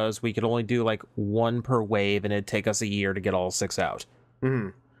because we could only do, like, one per wave, and it'd take us a year to get all 6 out. Mm-hmm.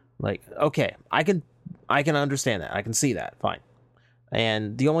 Like, okay, I can understand that. I can see that. Fine.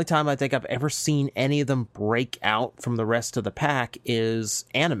 And the only time I think I've ever seen any of them break out from the rest of the pack is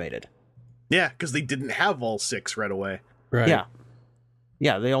animated. Yeah, because they didn't have all 6 right away. Right. Yeah.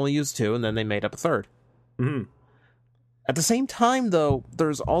 Yeah, they only used 2, and then they made up a third. Mm-hmm. At the same time, though,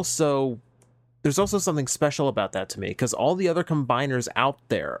 there's also something special about that to me, because all the other combiners out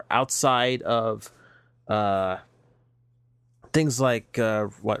there, outside of things like,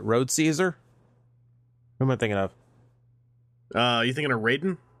 Road Caesar? Who am I thinking of? You thinking of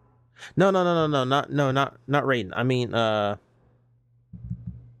Raiden? No, not Raiden. I mean, no,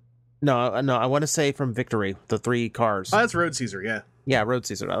 I want to say from Victory, the 3 cars. Oh, that's Road Caesar, yeah. Yeah, Road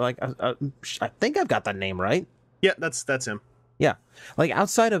Caesar. I think I've got that name right. Yeah, that's him. Yeah. Like,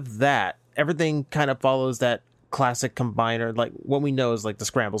 outside of that, everything kind of follows that classic combiner, like what we know is like the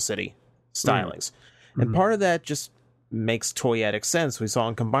Scramble City stylings. Mm-hmm. And part of that just makes toyetic sense. We saw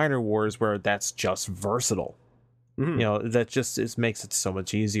in Combiner Wars where that's just versatile. Mm-hmm. You know, that just makes it so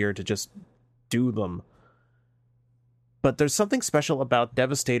much easier to just do them. But there's something special about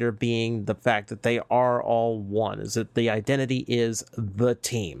Devastator being the fact that they are all one, is that the identity is the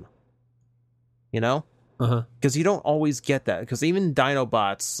team. You know? Because you don't always get that. Because even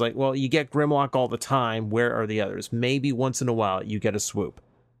Dinobots, like, well, you get Grimlock all the time. Where are the others? Maybe once in a while you get a Swoop.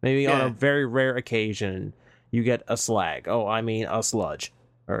 Maybe on a very rare occasion you get a Slag. Oh, I mean a Sludge.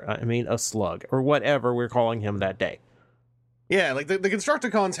 Or I mean a Slug. Or whatever we're calling him that day. Yeah, like the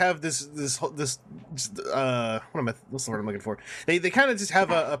Constructicons have this what's the word I'm looking for? They kind of just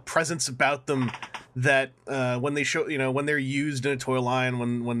have a presence about them that when they show, when they're used in a toy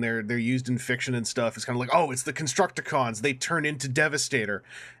line, when they're used in fiction and stuff, it's kind of like, oh, it's the Constructicons. They turn into Devastator.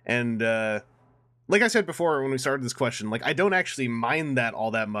 And like I said before when we started this question, like I don't actually mind that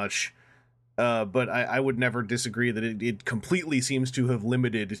all that much. But I would never disagree that it completely seems to have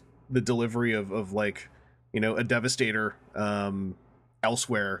limited the delivery of like, a Devastator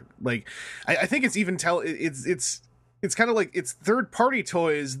elsewhere. Like I think it's even it's kind of like it's third-party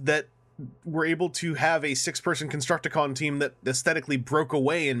toys that were able to have a 6-person Constructicon team that aesthetically broke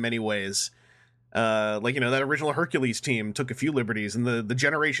away in many ways. Like, that original Hercules team took a few liberties, and the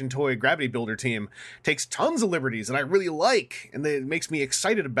Generation Toy Gravity Builder team takes tons of liberties, and I really like, and it makes me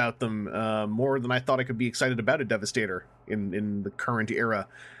excited about them more than I thought I could be excited about a Devastator in the current era.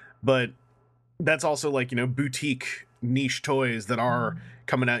 But that's also like, boutique niche toys that are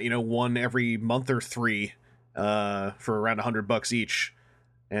coming out, one every month or 3 for around $100 each.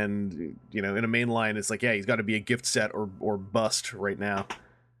 And, in a main line, it's like, yeah, he's got to be a gift set or bust right now.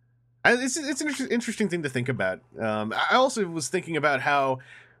 It's an interesting thing to think about. I also was thinking about how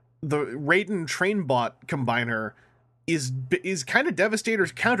the Raiden Trainbot combiner is kind of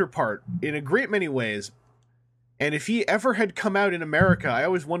Devastator's counterpart in a great many ways. And if he ever had come out in America, I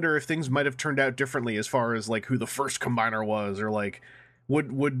always wonder if things might have turned out differently as far as like who the first combiner was, or like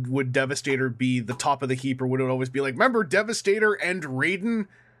would Devastator be the top of the heap, or would it always be like, remember Devastator and Raiden?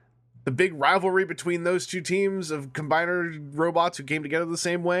 The big rivalry between those two teams of combiner robots who came together the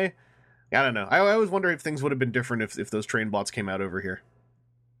same way? I don't know. I always wonder if things would have been different if those train bots came out over here.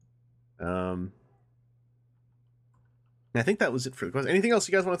 I think that was it for the question. Anything else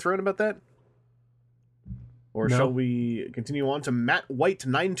you guys want to throw in about that? Or no. Shall we continue on to Matt White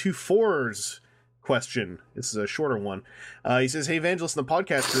 924's question? This is a shorter one. He says, "Hey, Evangelist and the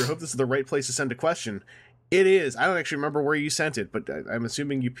podcast crew, hope this is the right place to send a question." It is. I don't actually remember where you sent it, but I'm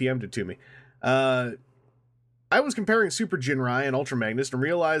assuming you PM'd it to me. I was comparing Super Jinrai and Ultra Magnus and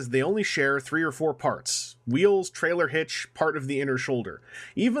realized they only share 3 or 4 parts. Wheels, trailer hitch, part of the inner shoulder.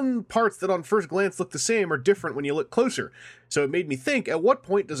 Even parts that on first glance look the same are different when you look closer. So it made me think, at what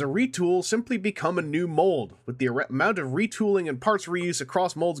point does a retool simply become a new mold? With the amount of retooling and parts reuse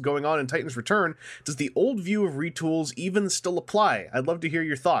across molds going on in Titan's Return, does the old view of retools even still apply? I'd love to hear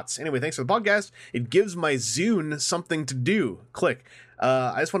your thoughts. Anyway, thanks for the podcast. It gives my Zune something to do. Click.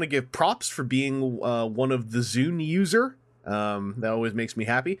 I just want to give props for being one of the Zune user. That always makes me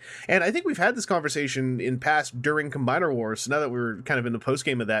happy. And I think we've had this conversation in past during Combiner Wars. So now that we're kind of in the post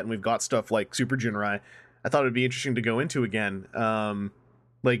game of that and we've got stuff like Super Jinrai, I thought it'd be interesting to go into again.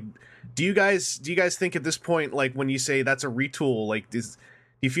 Like, do you guys think at this point, like when you say that's a retool, like do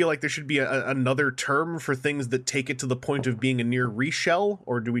you feel like there should be another term for things that take it to the point of being a near reshell,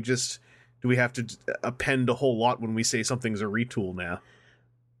 or do we have to append a whole lot when we say something's a retool now?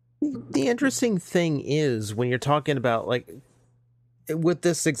 The interesting thing is when you're talking about, like, with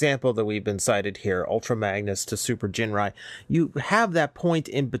this example that we've been cited here, Ultra Magnus to Super Jinrai, you have that point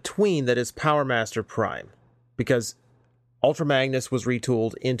in between that is Power Master Prime, because Ultra Magnus was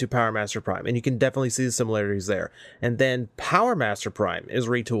retooled into Power Master Prime, and you can definitely see the similarities there. And then Power Master Prime is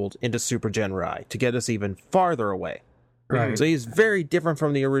retooled into Super Jinrai to get us even farther away. Right. So he's very different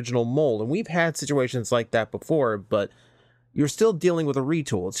from the original mold, and we've had situations like that before, but you're still dealing with a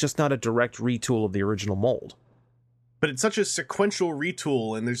retool. It's just not a direct retool of the original mold. But it's such a sequential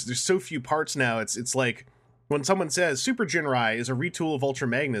retool, and there's so few parts now. It's like when someone says Super Jinrai is a retool of Ultra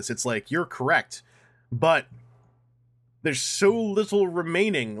Magnus, it's like, you're correct, but there's so little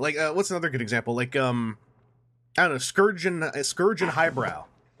remaining. Like, what's another good example? Like, I don't know, Scourge and Highbrow,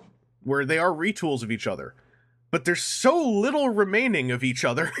 where they are retools of each other, but there's so little remaining of each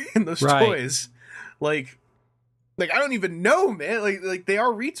other in those toys. Like I don't even know, man. Like they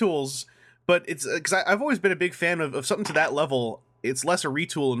are retools. But it's because I've always been a big fan of something to that level. It's less a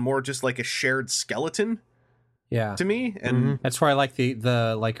retool and more just like a shared skeleton. Yeah, to me, and that's why I like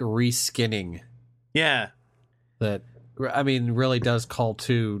the like reskinning. Yeah, that I mean really does call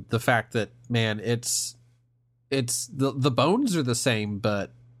to the fact that, man, it's the bones are the same,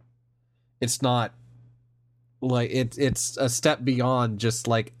 but it's not like it's a step beyond just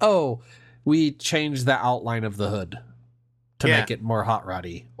like, oh, we changed the outline of the hood to make it more hot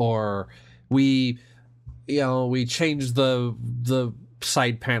roddy, or we changed the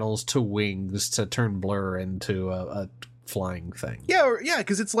side panels to wings to turn blur into a flying thing. Yeah,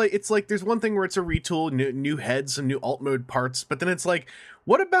 because it's like there's one thing where it's a retool, new heads and new alt mode parts, but then it's like,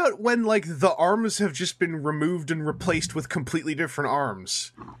 what about when like the arms have just been removed and replaced with completely different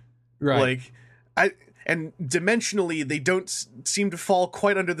arms? Right. And dimensionally, they don't seem to fall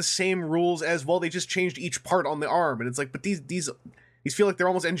quite under the same rules as, well, they just changed each part on the arm, and it's like, but these feel like they're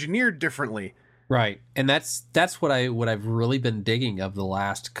almost engineered differently. Right, and that's what I've really been digging of the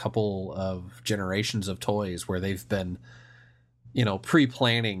last couple of generations of toys, where they've been,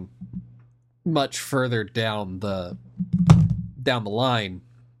 pre-planning much further down the line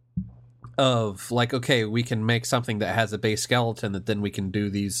of like, okay, we can make something that has a base skeleton that then we can do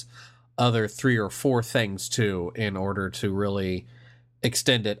these other 3 or 4 things to in order to really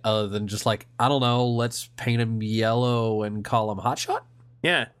extend it, other than just like, I don't know, let's paint him yellow and call him Hotshot.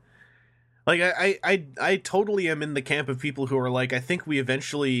 Yeah. Like I totally am in the camp of people who are like, I think we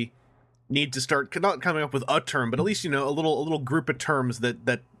eventually need to start not coming up with a term, but at least, a little group of terms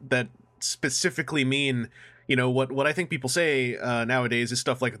that specifically mean, what I think people say nowadays is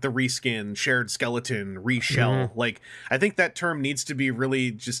stuff like the reskin, shared skeleton, reshell. Mm-hmm. Like, I think that term needs to be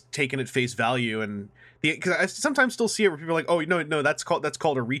really just taken at face value, and because I sometimes still see it where people are like, oh, no, that's called a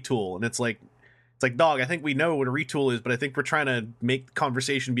retool, and it's like, dog, I think we know what a retool is, but I think we're trying to make the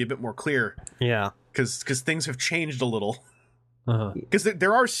conversation be a bit more clear. Yeah, because things have changed a little. Because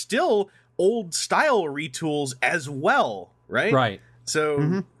there are still old style retools as well, right? Right. So.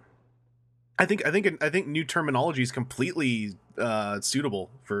 Mm-hmm. I think new terminology is completely suitable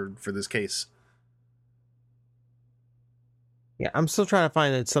for this case. Yeah, I'm still trying to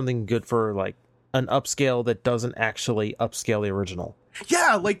find something good for like an upscale that doesn't actually upscale the original.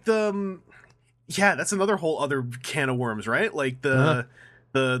 Yeah, like that's another whole other can of worms, right? Like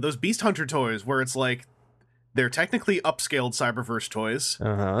those Beast Hunter toys where it's like they're technically upscaled Cyberverse toys,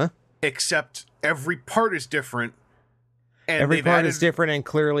 except every part is different. And every part is different, and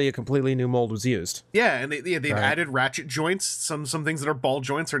clearly a completely new mold was used. Yeah, and they've added ratchet joints. Some things that are ball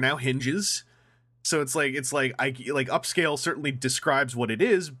joints are now hinges. So it's like upscale certainly describes what it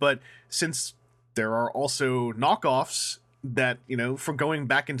is, but since there are also knockoffs that, from going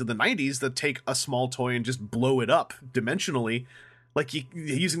back into the 90s that take a small toy and just blow it up dimensionally, like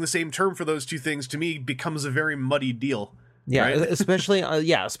using the same term for those two things to me becomes a very muddy deal. Yeah, right? especially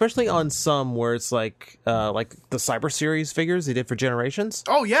on some where it's like the Cyber Series figures they did for Generations.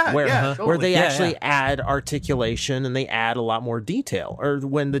 Oh yeah, totally. Where they actually add articulation and they add a lot more detail, or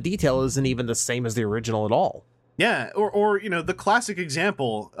when the detail isn't even the same as the original at all. Yeah, or the classic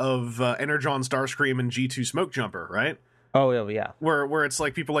example of Energon Starscream and G2 Smoke Jumper, right? Oh yeah. Where it's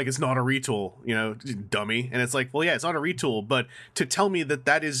like people are like, it's not a retool, dummy, and it's like, well, yeah, it's not a retool, but to tell me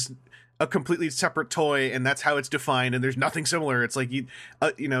that is a completely separate toy and that's how it's defined and there's nothing similar, it's like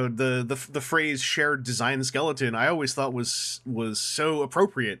the phrase shared design skeleton I always thought was so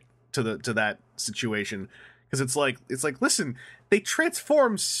appropriate to that situation, Because it's like, listen, they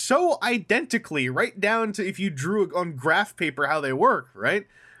transform so identically, right down to if you drew on graph paper how they work, right?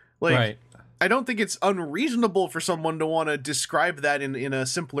 Like, right. I don't think it's unreasonable for someone to want to describe that in a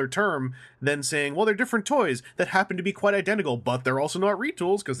simpler term than saying, well, they're different toys that happen to be quite identical, but they're also not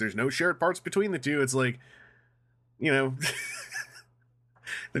retools because there's no shared parts between the two. It's like, you know,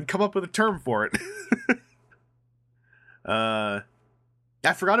 then come up with a term for it. I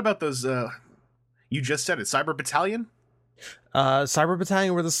forgot about those. You just said it. Cyber Battalion? Cyber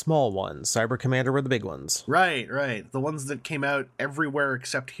Battalion were the small ones. Cyber Commander were the big ones. Right. The ones that came out everywhere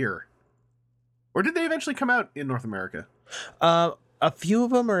except here. Or did they eventually come out in North America? A few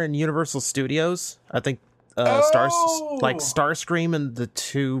of them are in Universal Studios. I think Starscream and the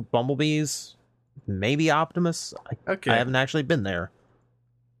two Bumblebees. Maybe Optimus. I haven't actually been there.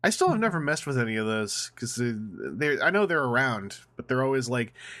 I still have never messed with any of those because I know they're around, but they're always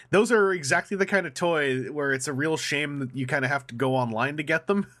like, those are exactly the kind of toy where it's a real shame that you kind of have to go online to get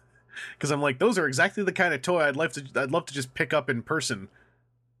them. Because I'm like, those are exactly the kind of toy I'd love to just pick up in person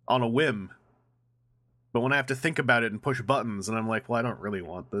on a whim. But when I have to think about it and push buttons, and I'm like, well, I don't really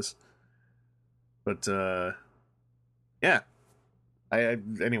want this. But yeah.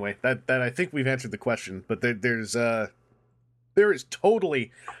 Anyway, that I think we've answered the question. But there is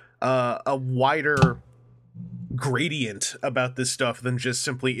totally a wider gradient about this stuff than just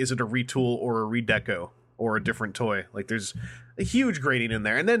simply is it a retool or a redeco or a different toy. Like, there's a huge gradient in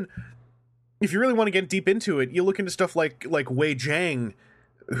there. And then if you really want to get deep into it, you look into stuff like Wei Jiang,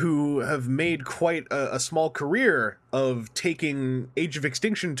 who have made quite a small career of taking Age of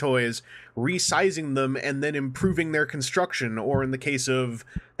Extinction toys, resizing them, and then improving their construction, or in the case of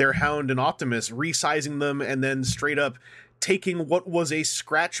their Hound and Optimus, resizing them and then straight up taking what was a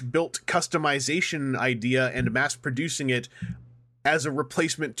scratch-built customization idea and mass-producing it as a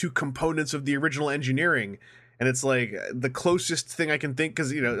replacement to components of the original engineering. And it's like, the closest thing I can think,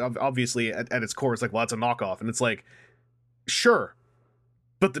 because, you know, obviously at its core, it's like, well, it's a knockoff. And it's like, sure.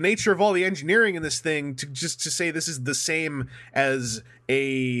 But the nature of all the engineering in this thing, to say this is the same as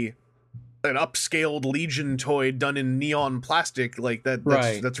an upscaled Legion toy done in neon plastic, like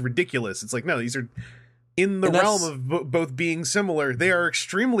that's ridiculous. It's like, no, these are in the realm of both being similar. They are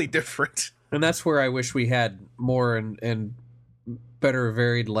extremely different. And that's where I wish we had more and better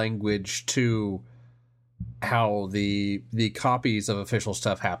varied language to how the copies of official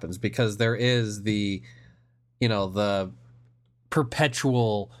stuff happens, because there is the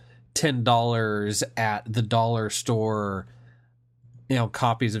perpetual $10 at the dollar store,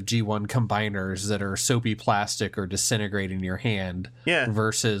 copies of G1 combiners that are soapy plastic or disintegrate in your hand,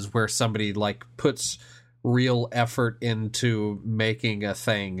 versus where somebody like puts real effort into making a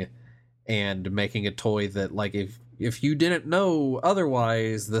thing and making a toy that, like, if you didn't know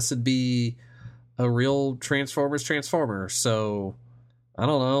otherwise, this would be a real Transformer. So I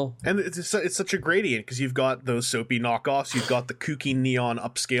don't know. And it's such a gradient, because you've got those soapy knockoffs, you've got the kooky neon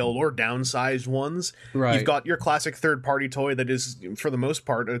upscaled or downsized ones. Right. You've got your classic third-party toy that is, for the most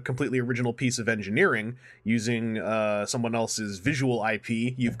part, a completely original piece of engineering using someone else's visual IP.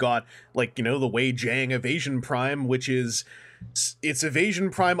 You've got, like, the Wei Jiang Evasion Prime, which is... it's Evasion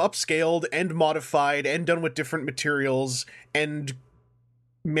Prime upscaled and modified and done with different materials and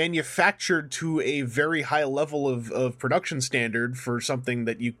manufactured to a very high level of production standard for something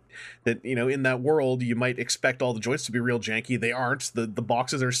that in that world you might expect all the joints to be real janky. They aren't. The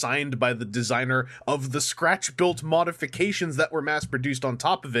boxes are signed by the designer of the scratch built modifications that were mass produced on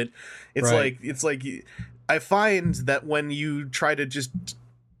top of it. It's like I find that when you try to just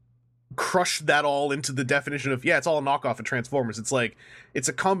crush that all into the definition of, it's all a knockoff of Transformers, it's like, it's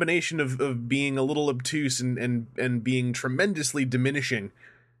a combination of being a little obtuse and being tremendously diminishing.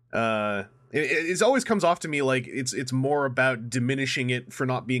 It always comes off to me like it's more about diminishing it for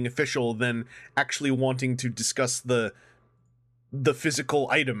not being official than actually wanting to discuss the physical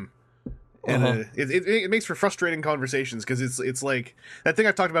item. And it makes for frustrating conversations, because it's like that thing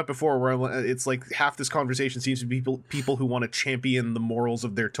I've talked about before, where it's like half this conversation seems to be people who want to champion the morals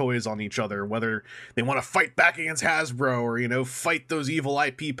of their toys on each other, whether they want to fight back against Hasbro or fight those evil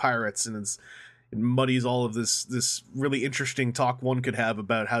IP pirates, and it muddies all of this really interesting talk one could have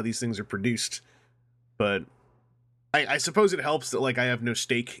about how these things are produced. But I suppose it helps that, like, I have no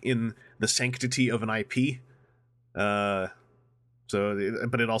stake in the sanctity of an IP. So,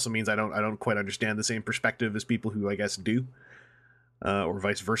 but it also means I don't quite understand the same perspective as people who, I guess, do, or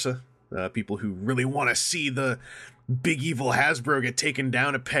vice versa. People who really want to see the big evil Hasbro get taken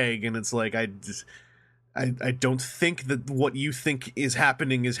down a peg, and it's like, I don't think that what you think is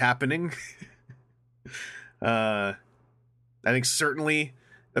happening is happening. I think certainly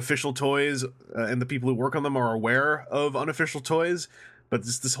official toys and the people who work on them are aware of unofficial toys, but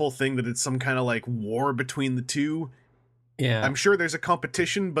this whole thing that it's some kind of like war between the two. Yeah, I'm sure there's a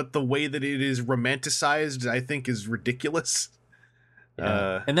competition, but the way that it is romanticized, I think, is ridiculous.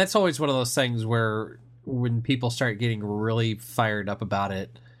 Yeah. And that's always one of those things where when people start getting really fired up about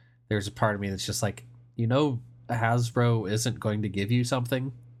it, there's a part of me that's just like, Hasbro isn't going to give you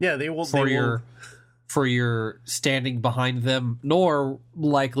something. Yeah, they will for your standing behind them, nor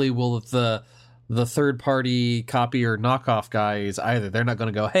likely will the third party copy or knockoff guys either. They're not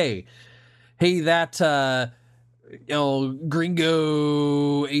going to go, hey, that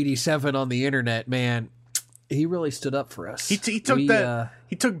Gringo 87 on the internet, man, he really stood up for us. He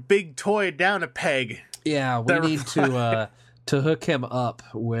took Big Toy down a peg. Yeah, we need to hook him up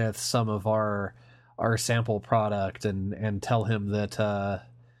with some of our sample product and tell him that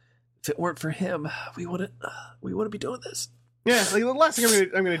if it weren't for him, we wouldn't be doing this. Yeah, like the last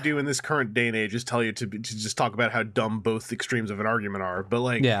thing I'm gonna do in this current day and age is tell you to just talk about how dumb both extremes of an argument are. But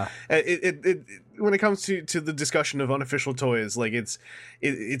like, yeah, it when it comes to the discussion of unofficial toys, like it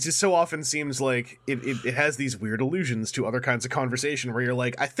just so often seems like it has these weird allusions to other kinds of conversation where you're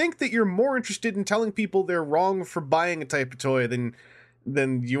like, I think that you're more interested in telling people they're wrong for buying a type of toy than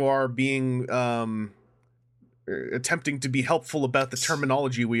you are being attempting to be helpful about the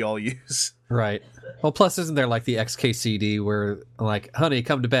terminology we all use. Right. Well, plus, isn't there like the XKCD where like, honey,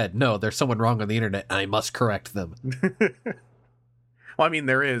 come to bed? No, there's someone wrong on the internet. I must correct them. Well, I mean,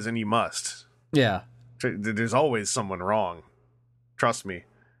 there is, and you must. Yeah. There's always someone wrong. Trust me.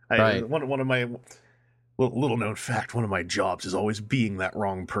 Right. One of my little known fact. One of my jobs is always being that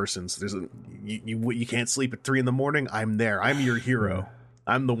wrong person. So there's you can't sleep at 3 a.m. I'm there. I'm your hero.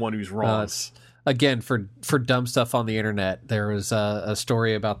 I'm the one who's wrong. Again, for dumb stuff on the internet, there was a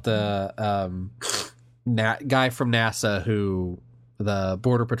story about the guy from NASA who the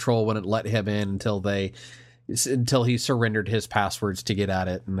Border Patrol wouldn't let him in until he surrendered his passwords to get at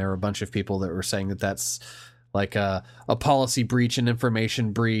it. And there were a bunch of people that were saying that that's like a policy breach and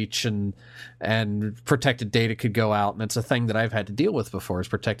information breach, and protected data could go out. And it's a thing that I've had to deal with before, is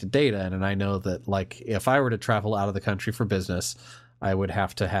protected data. And I know that like if I were to travel out of the country for business, I would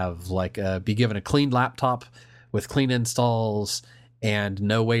have to have be given a clean laptop with clean installs and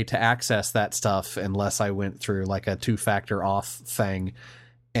no way to access that stuff unless I went through like a 2-factor auth thing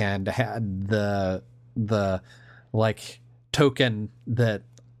and had the like token that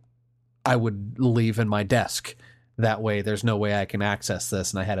I would leave in my desk. That way there's no way I can access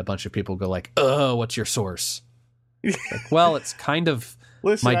this. And I had a bunch of people go like, oh, what's your source? Like, well, it's kind of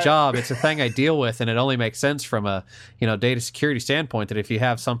my job. It's a thing I deal with, and it only makes sense from a data security standpoint that if you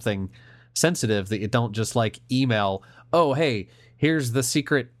have something sensitive, that you don't just like email, oh hey, here's the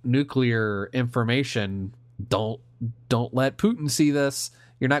secret nuclear information, don't let Putin see this.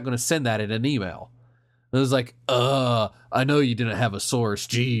 You're not going to send that in an email. And it was like, I know you didn't have a source.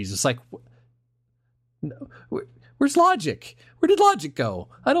 Jeez, it's like, where's logic? Where did logic go?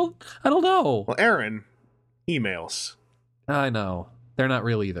 I don't know. Well, Aaron, emails. I know. They're not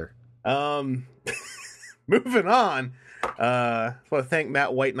real either. Moving on. I want to thank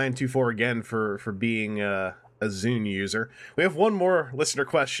Matt White 924 again for being a Zune user. We have one more listener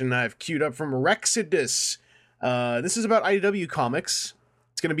question I've queued up from Rexidus. This is about IDW comics.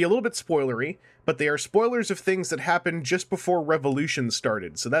 It's going to be a little bit spoilery, but they are spoilers of things that happened just before Revolution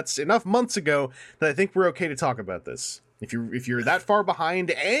started. So that's enough months ago that I think we're okay to talk about this. If you're that far behind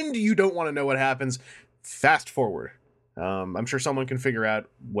and you don't want to know what happens, fast forward. I'm sure someone can figure out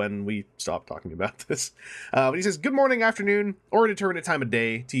when we stop talking about this. But he says, good morning, afternoon, or determinate time of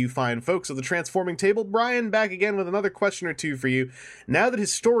day to you fine folks of the Transforming Table. Brian, back again with another question or two for you. Now that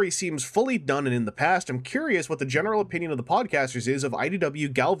his story seems fully done and in the past, I'm curious what the general opinion of the podcasters is of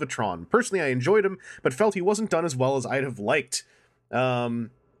IDW Galvatron. Personally, I enjoyed him, but felt he wasn't done as well as I'd have liked.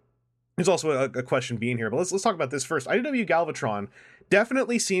 There's also a question being here, but let's talk about this first. IDW Galvatron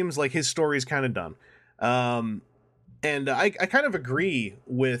definitely seems like his story is kind of done. And I kind of agree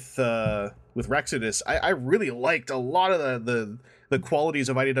with Rexidus. I really liked a lot of the qualities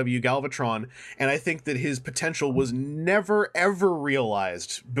of IDW Galvatron, and I think that his potential was never ever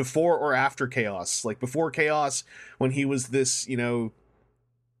realized before or after Chaos. Like before Chaos, when he was this,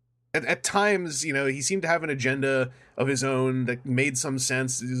 at times, he seemed to have an agenda of his own that made some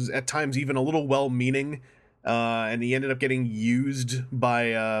sense. It was at times even a little well-meaning, and he ended up getting used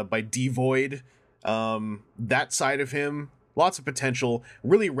by Devoid. That side of him, lots of potential,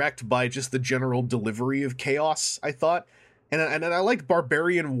 really wrecked by just the general delivery of Chaos, I thought. And I liked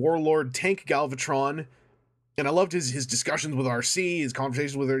Barbarian Warlord Tank Galvatron, and I loved his discussions with RC, his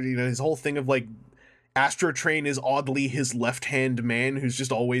conversations with her, his whole thing of like Astrotrain is oddly his left-hand man who's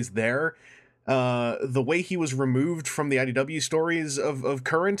just always there. The way he was removed from the IDW stories of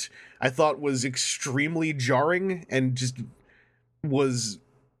Current, I thought was extremely jarring and just was...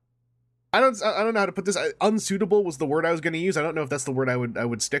 I don't know how to put this. Unsuitable was the word I was going to use. I don't know if that's the word I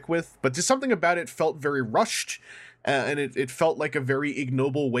would stick with, but just something about it felt very rushed, and it felt like a very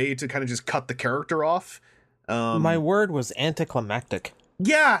ignoble way to kind of just cut the character off. My word was anticlimactic.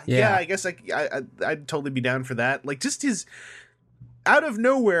 Yeah. I guess I'd totally be down for that. Like, just his out of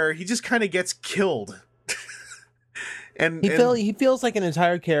nowhere, he just kind of gets killed. He feels like an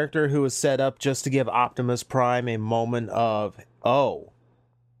entire character who was set up just to give Optimus Prime a moment of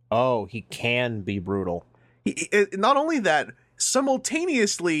he can be brutal. Not only that,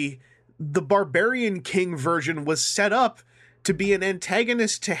 simultaneously, the Barbarian King version was set up to be an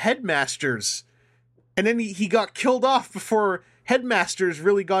antagonist to Headmasters. And then he got killed off before Headmasters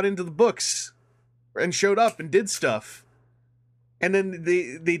really got into the books and showed up and did stuff. And then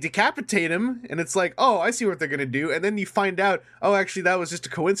they decapitate him, and it's like, oh, I see what they're going to do. And then you find out, oh, actually, that was just a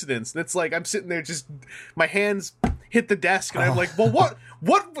coincidence. And it's like, I'm sitting there just, my hands hit the desk, and I'm like, well, what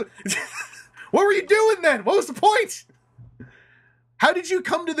were you doing then? What was the point? How did you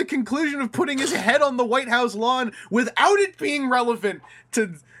come to the conclusion of putting his head on the White House lawn without it being relevant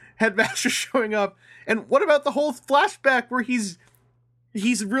to Headmaster showing up? And what about the whole flashback where he's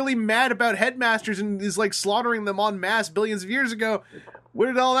really mad about Headmasters and is like slaughtering them en masse billions of years ago?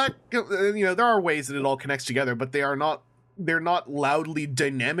 Where did all that go? There are ways that it all connects together, but they're not loudly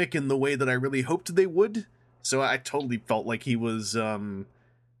dynamic in the way that I really hoped they would. So I totally felt like he was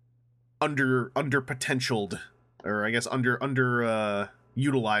under potentialed, or I guess under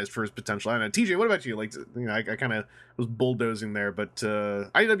utilized for his potential. I don't know. TJ, what about you? Like, I kind of was bulldozing there, but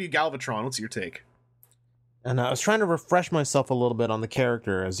IDW Galvatron, what's your take? And I was trying to refresh myself a little bit on the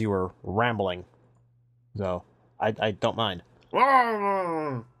character as you were rambling. So, I don't mind.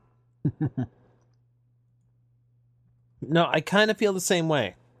 No, I kind of feel the same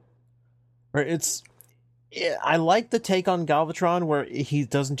way. I like the take on Galvatron where he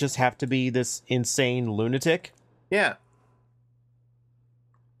doesn't just have to be this insane lunatic. Yeah.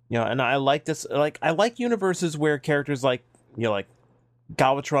 And I like this. I like universes where characters like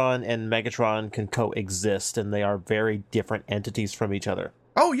Galvatron and Megatron can coexist, and they are very different entities from each other.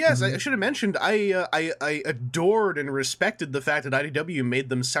 Oh yes, I should have mentioned. I adored and respected the fact that IDW made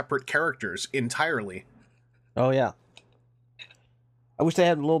them separate characters entirely. Oh yeah. I wish they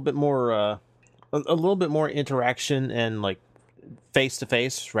had a little bit more, interaction and like face to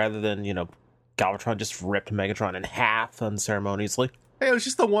face rather than Galvatron just ripped Megatron in half unceremoniously. Hey, it was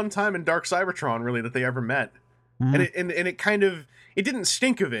just the one time in Dark Cybertron really that they ever met, and it kind of. It didn't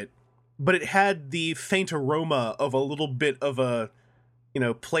stink of it, but it had the faint aroma of a little bit of a,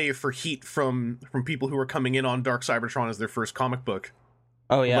 play for heat from people who were coming in on Dark Cybertron as their first comic book.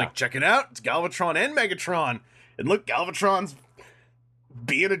 Oh, yeah. Like, check it out. It's Galvatron and Megatron. And look, Galvatron's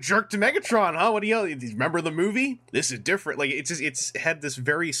being a jerk to Megatron, huh? What do you remember the movie? This is different. Like, it's had this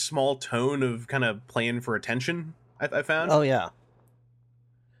very small tone of kind of playing for attention, I found. Oh, yeah.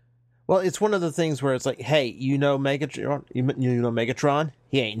 Well, it's one of the things where it's like, hey, Megatron? Megatron?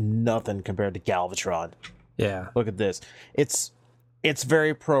 He ain't nothing compared to Galvatron. Yeah. Look at this. It's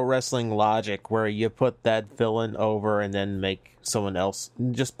very pro wrestling logic where you put that villain over and then make someone else,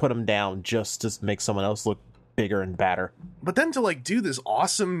 just put him down just to make someone else look bigger and badder. But then to do this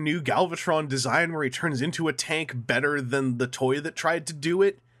awesome new Galvatron design where he turns into a tank better than the toy that tried to do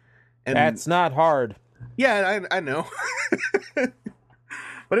it. And that's not hard. Yeah, I know.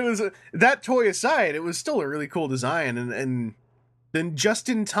 But it was, that toy aside, it was still a really cool design, and then just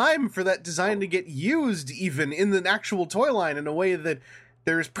in time for that design to get used even in the actual toy line in a way that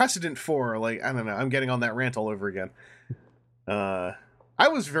there's precedent for. Like, I don't know, I'm getting on that rant all over again. I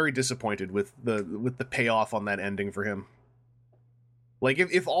was very disappointed with the payoff on that ending for him. Like,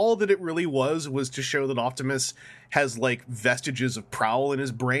 if all that it really was to show that Optimus has, vestiges of Prowl in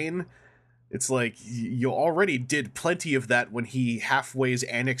his brain... It's like, you already did plenty of that when he halfways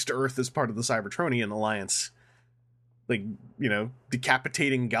annexed Earth as part of the Cybertronian Alliance.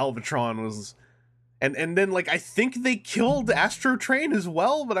 Decapitating Galvatron was... And then, I think they killed Astrotrain as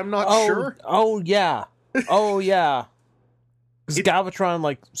well, but I'm not sure. Oh, yeah. Oh, yeah. Because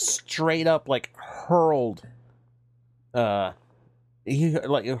Galvatron, straight up, hurled...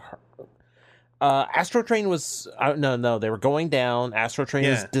 Astrotrain was... No, they were going down. Astrotrain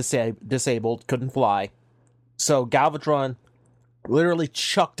was disabled, couldn't fly. So Galvatron literally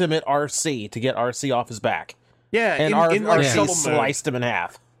chucked him at RC to get RC off his back. Yeah, and RC sliced him in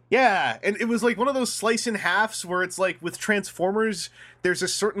half. Yeah, and it was like one of those slice in halves where it's like with Transformers, there's a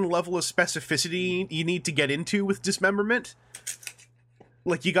certain level of specificity you need to get into with dismemberment.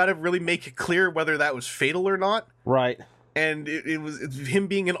 Like, you gotta really make it clear whether that was fatal or not. Right. And it was him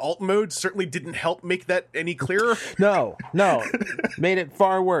being in alt mode certainly didn't help make that any clearer. No. Made it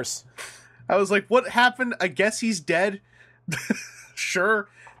far worse. I was like, what happened? I guess he's dead. Sure.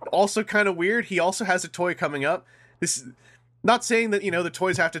 Also kind of weird. He also has a toy coming up. This, not saying that, the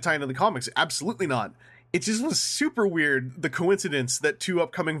toys have to tie into the comics. Absolutely not. It just was super weird, the coincidence that 2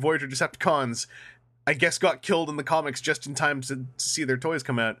 upcoming Voyager Decepticons, I guess, got killed in the comics just in time to see their toys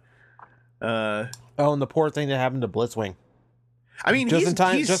come out. And the poor thing that happened to Blitzwing. I mean, just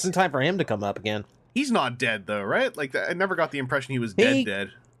in time for him to come up again. He's not dead though, right? Like, I never got the impression he was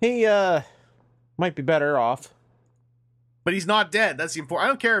dead. He might be better off, but he's not dead. That's the important. I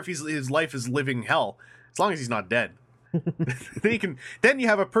don't care if his life is living hell, as long as he's not dead. Then you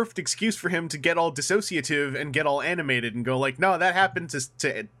have a perfect excuse for him to get all dissociative and get all animated and go like, no, that happened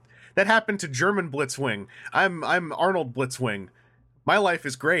to German Blitzwing. I'm Arnold Blitzwing. My life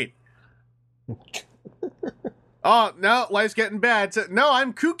is great. Oh, no, life's getting bad. No,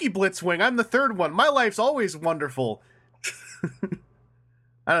 I'm Kooky Blitzwing. I'm the third one. My life's always wonderful.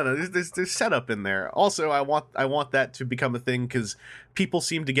 I don't know. There's setup in there. Also, I want that to become a thing because people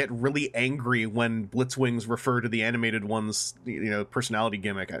seem to get really angry when Blitzwings refer to the animated one's personality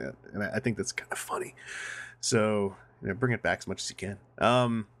gimmick. And I think that's kind of funny. So bring it back as much as you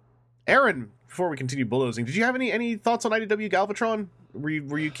can. Aaron, before we continue bulldozing, did you have any thoughts on IDW Galvatron?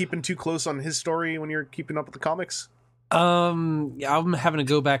 Were you keeping too close on his story when you're keeping up with the comics? I'm having to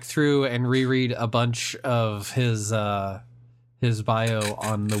go back through and reread a bunch of his bio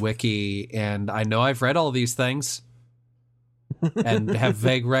on the wiki, and I know I've read all these things and have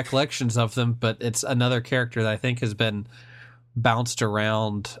vague recollections of them, but it's another character that I think has been bounced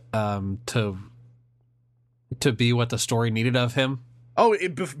around to be what the story needed of him. Oh,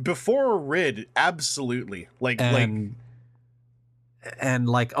 before Rid, absolutely. And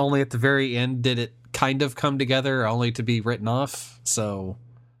only at the very end did it kind of come together, only to be written off. So,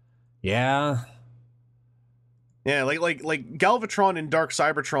 yeah. Yeah, like Galvatron in Dark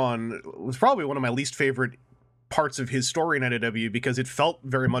Cybertron was probably one of my least favorite parts of his story in IDW because it felt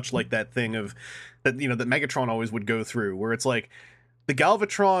very much like that thing of that that Megatron always would go through, where it's like the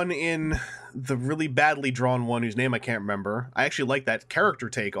Galvatron in the really badly drawn one whose name I can't remember. I actually like that character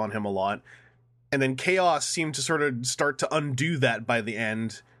take on him a lot. And then Chaos seemed to sort of start to undo that by the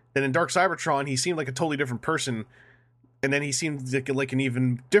end. Then in Dark Cybertron, he seemed like a totally different person. And then he seemed like an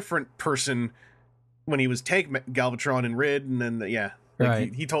even different person when he was Tank Galvatron and Rid. And then,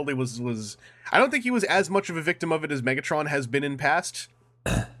 right. He totally was... I don't think he was as much of a victim of it as Megatron has been in past.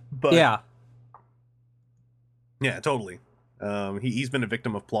 But yeah. Yeah, totally. He's been a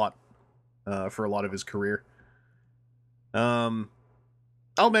victim of plot for a lot of his career.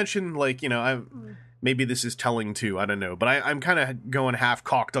 I'll mention, maybe this is telling too, I don't know, but I'm kind of going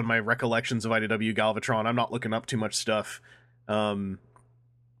half-cocked on my recollections of IDW Galvatron. I'm not looking up too much stuff. A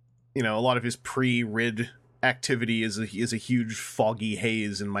lot of his pre-Rid activity is a huge foggy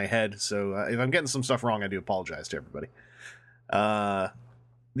haze in my head, so if I'm getting some stuff wrong, I do apologize to everybody.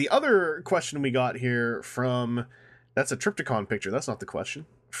 The other question we got here from... That's a Trypticon picture, that's not the question.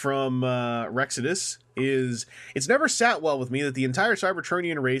 From Rexodus is, it's never sat well with me that the entire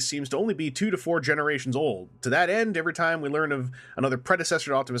Cybertronian race seems to only be 2 to 4 generations old. To that end, every time we learn of another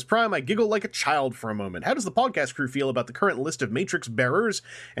predecessor to Optimus Prime, I giggle like a child for a moment. How does the podcast crew feel about the current list of Matrix bearers,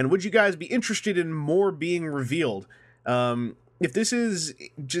 and would you guys be interested in more being revealed? If this is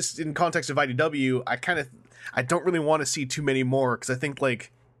just in context of IDW, I don't really want to see too many more, because I think,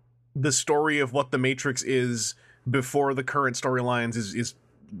 the story of what the Matrix is before the current storylines is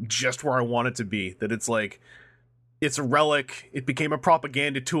just where I want it to be. That it's it's a relic, it became a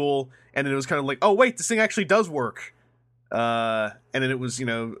propaganda tool, and then it was kind of like, oh wait, this thing actually does work. And then it was,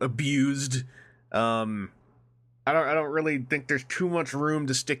 abused. I don't really think there's too much room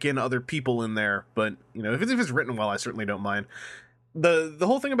to stick in other people in there, but if it's written well, I certainly don't mind. The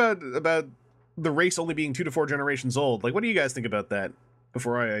whole thing about the race only being 2 to 4 generations old, what do you guys think about that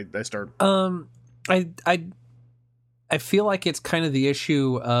before I start? I feel like it's kind of the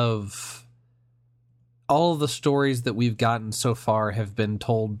issue of all of the stories that we've gotten so far have been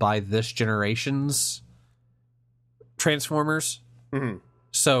told by this generation's Transformers. Mm-hmm.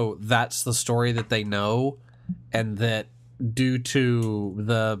 So that's the story that they know, and that due to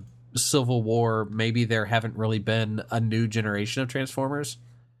the Civil War, maybe there haven't really been a new generation of Transformers.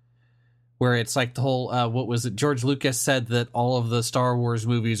 Where it's like the whole, what was it? George Lucas said that all of the Star Wars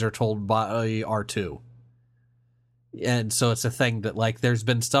movies are told by R2. And so it's a thing that, like, there's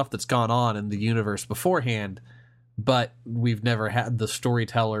been stuff that's gone on in the universe beforehand, but we've never had the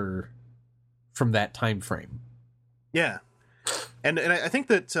storyteller from that time frame. Yeah. And I think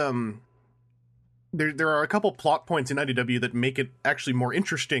that there are a couple plot points in IDW that make it actually more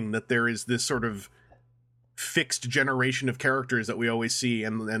interesting that there is this sort of fixed generation of characters that we always see,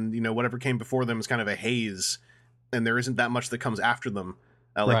 and you know, whatever came before them is kind of a haze, and there isn't that much that comes after them.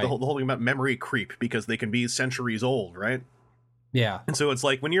 Like the whole thing about memory creep, because they can be centuries old, right? Yeah. And so it's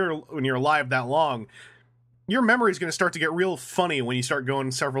like when you're alive that long, your memory is going to start to get real funny when you start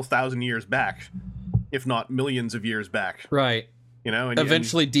going several thousand years back, if not millions of years back. Right. You know, and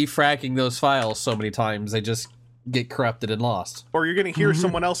eventually defragging those files so many times they just get corrupted and lost. Or you're going to hear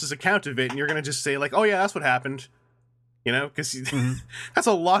someone else's account of it, and you're going to just say like, "Oh yeah, that's what happened." You know, because that's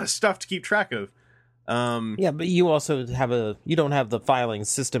a lot of stuff to keep track of. Yeah, but you also you don't have the filing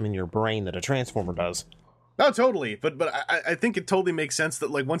system in your brain that a Transformer does. No, totally. But I think it totally makes sense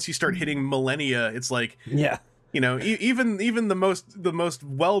that, like, once you start hitting millennia, it's like, yeah, you know, even the most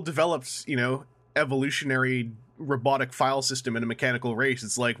well developed, you know, evolutionary robotic file system in a mechanical race,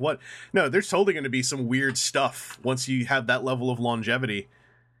 it's like, what? No, there's totally going to be some weird stuff once you have that level of longevity.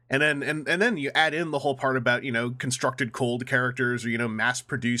 And then you add in the whole part about, you know, constructed cold characters, or, you know, mass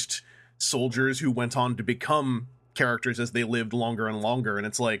produced soldiers who went on to become characters as they lived longer and longer. And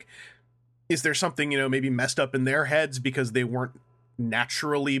it's like, is there something, you know, maybe messed up in their heads because they weren't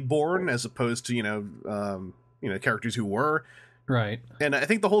naturally born, as opposed to, you know, characters who were? Right. And I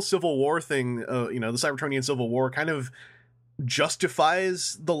think the whole Civil War thing, you know, the Cybertronian Civil War kind of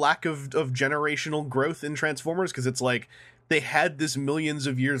justifies the lack of generational growth in Transformers, because it's like they had this millions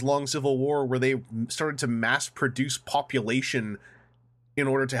of years long Civil War where they started to mass produce population in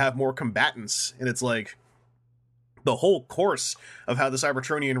order to have more combatants. And it's like the whole course of how the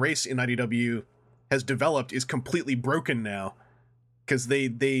Cybertronian race in IDW has developed is completely broken now, because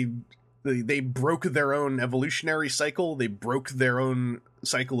they broke their own evolutionary cycle. They broke their own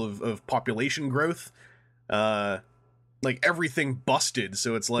cycle of population growth. Like, everything busted.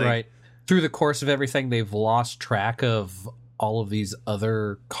 So it's like, right, through the course of everything, they've lost track of all of these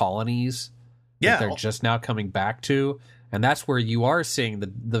other colonies that they're just now coming back to. And that's where you are seeing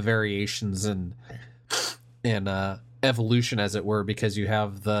the variations in evolution, as it were, because you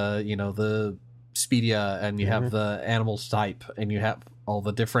have the, you know, the Speedia, and you have the animals type, and you have all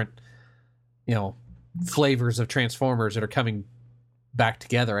the different, you know, flavors of Transformers that are coming back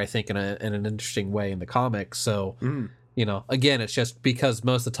together, I think, in an interesting way in the comics. So, you know, again, it's just because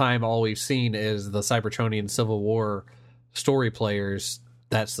most of the time all we've seen is the Cybertronian Civil War story players.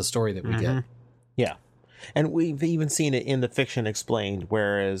 That's the story that we get. Yeah. And we've even seen it in the fiction explained,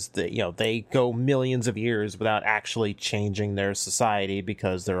 whereas they go millions of years without actually changing their society,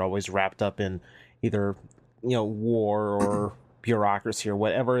 because they're always wrapped up in either, you know, war or bureaucracy or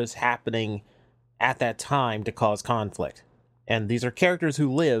whatever is happening at that time to cause conflict. And these are characters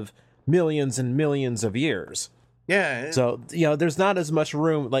who live millions and millions of years. Yeah. So, you know, there's not as much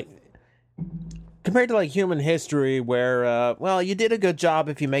room, like, compared to, like, human history, where, well, you did a good job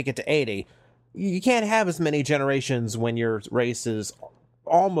if you make it to 80. You can't have as many generations when your race is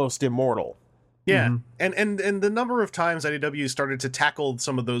almost immortal. Yeah, and the number of times IDW started to tackle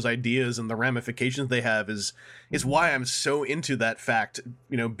some of those ideas and the ramifications they have is why I'm so into that fact,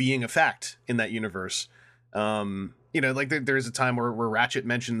 you know, being a fact in that universe. You know, like there's a time where Ratchet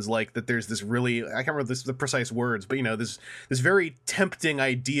mentions, like, that there's this really, I can't remember the precise words, but, you know, this very tempting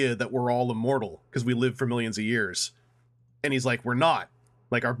idea that we're all immortal because we live for millions of years. And he's like, we're not.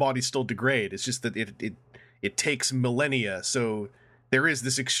 Like, our bodies still degrade. It's just that it takes millennia. So there is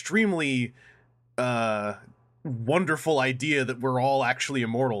this extremely wonderful idea that we're all actually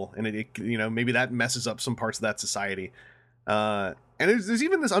immortal, and it you know, maybe that messes up some parts of that society. And there's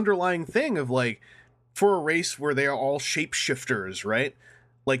even this underlying thing of, like, for a race where they are all shapeshifters, right?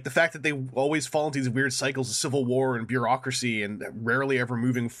 Like, the fact that they always fall into these weird cycles of civil war and bureaucracy and rarely ever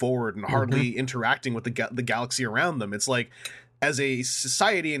moving forward and hardly interacting with the galaxy around them. It's like, as a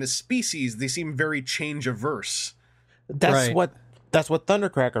society and a species, they seem very change averse. That's what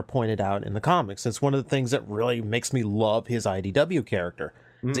Thundercracker pointed out in the comics. It's one of the things that really makes me love his IDW character.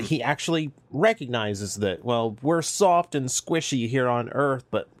 That he actually recognizes that, well, we're soft and squishy here on Earth,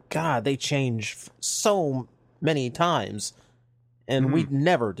 but God, they change so many times, and we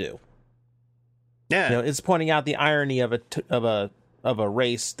never do. Yeah, you know, it's pointing out the irony of a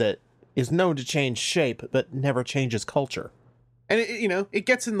race that is known to change shape but never changes culture. And you know, it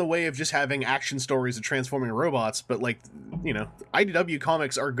gets in the way of just having action stories of transforming robots, but, like, you know, IDW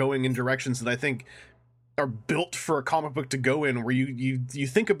comics are going in directions that I think are built for a comic book to go in, where you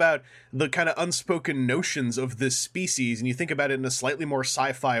think about the kind of unspoken notions of this species, and you think about it in a slightly more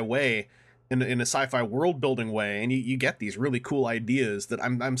sci-fi way, in a sci-fi world building way, and you get these really cool ideas that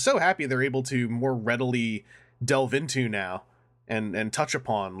I'm so happy they're able to more readily delve into now and touch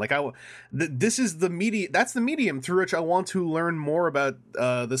upon. Like this is the that's the medium through which I want to learn more about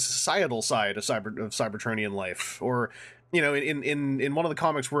the societal side of Cybertronian life. Or, you know, in one of the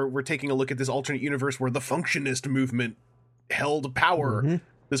comics we're taking a look at this alternate universe where the Functionist movement held power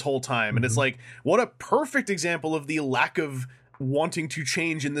this whole time, and it's like, what a perfect example of the lack of wanting to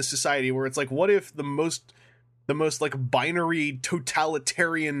change in this society, where it's like, what if the most like binary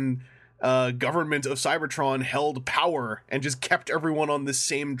totalitarian government of Cybertron held power and just kept everyone on the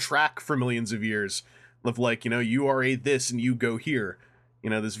same track for millions of years, of like, you know, you are a this and you go here,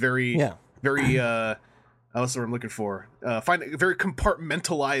 you know, this very what's the word I'm looking for, find a very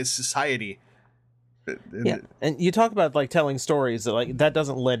compartmentalized society. And you talk about like telling stories that like that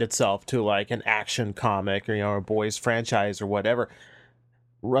doesn't lend itself to like an action comic or, you know, a boys franchise or whatever.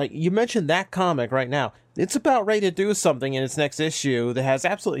 Right, you mentioned that comic right now. It's about ready to do something in its next issue that has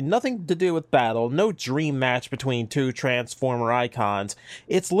absolutely nothing to do with battle, no dream match between two Transformer icons.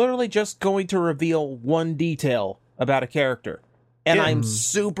 It's literally just going to reveal one detail about a character. And I'm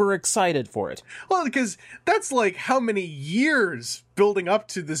super excited for it. Well, because that's like how many years building up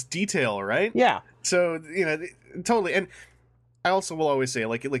to this detail, right? Yeah. So, you know, totally. And I also will always say,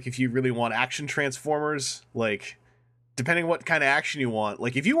 like if you really want action Transformers, like, depending what kind of action you want,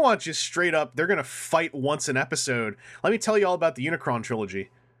 like if you want just straight up, they're gonna fight once an episode. Let me tell you all about the Unicron trilogy,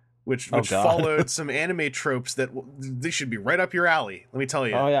 which followed some anime tropes that they should be right up your alley. Let me tell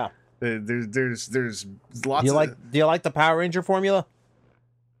you. Oh yeah. There's lots. Do you like the Power Ranger formula?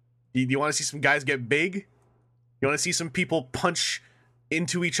 Do you want to see some guys get big? You want to see some people punch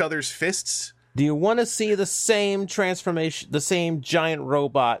into each other's fists? Do you want to see the same transformation, the same giant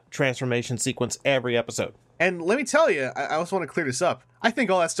robot transformation sequence every episode? And let me tell you, I also want to clear this up. I think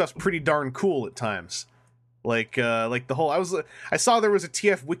all that stuff's pretty darn cool at times. Like the whole, I saw there was a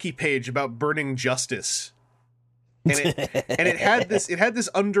TF wiki page about Burning Justice, and it had this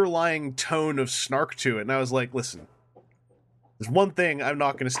underlying tone of snark to it, and I was like, listen, there's one thing I'm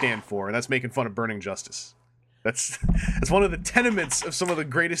not going to stand for, and that's making fun of Burning Justice. That's one of the tenements of some of the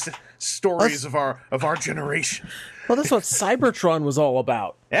greatest stories of our generation. Well, that's what Cybertron was all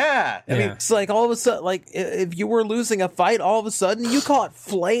about. Yeah. I mean, it's like all of a sudden, like if you were losing a fight, all of a sudden you caught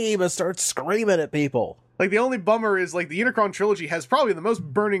flame and start screaming at people. Like, the only bummer is, like, the Unicron trilogy has probably the most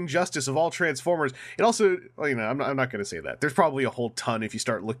burning justice of all Transformers. It also, well, you know, I'm not going to say that. There's probably a whole ton if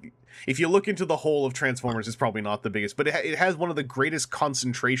you look into the whole of Transformers, it's probably not the biggest, but it has one of the greatest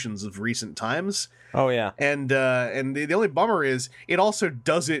concentrations of recent times. Oh yeah. And the only bummer is it also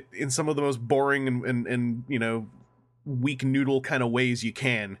does it in some of the most boring and you know, weak noodle kind of ways you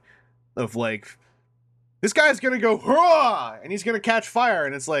can, of like, this guy's going to go hurrah and he's going to catch fire,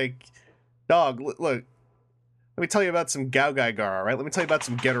 and it's like, dog, look. Let me tell you about some Gao Gaigar, all right? Let me tell you about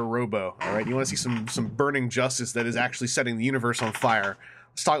some Getter Robo, all right? You want to see some burning justice that is actually setting the universe on fire.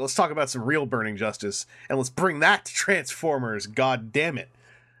 Let's talk about some real burning justice, and let's bring that to Transformers. God damn it.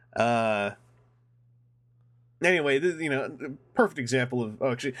 Anyway, you know, perfect example of...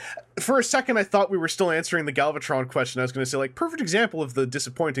 Oh, actually, for a second, I thought we were still answering the Galvatron question. I was going to say, like, perfect example of the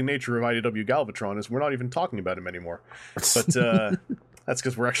disappointing nature of IDW Galvatron is we're not even talking about him anymore. But that's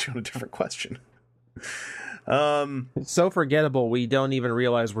because we're actually on a different question. It's so forgettable we don't even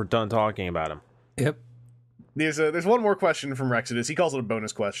realize we're done talking about him. Yep. There's one more question from Rexodus. He calls it a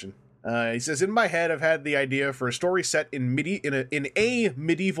bonus question. He says, in my head, I've had the idea for a story set in a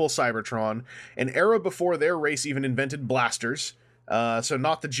medieval Cybertron, an era before their race even invented blasters. So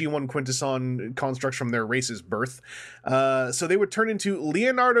not the G1 Quintesson constructs from their race's birth. So they would turn into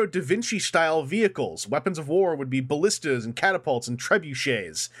Leonardo da Vinci style vehicles. Weapons of war would be ballistas and catapults and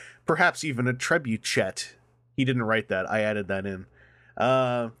trebuchets. Perhaps even a trebuchet. He didn't write that. I added that in.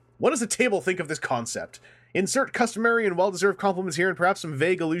 What does the table think of this concept? Insert customary and well-deserved compliments here, and perhaps some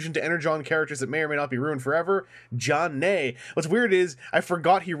vague allusion to Energon characters that may or may not be ruined forever. John Nay. What's weird is I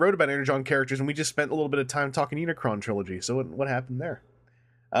forgot he wrote about Energon characters, and we just spent a little bit of time talking Unicron trilogy. So what happened there?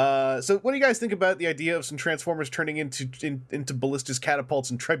 So what do you guys think about the idea of some Transformers turning into ballistas,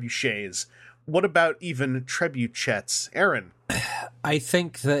 catapults, and trebuchets? What about even trebuchets? Aaron? I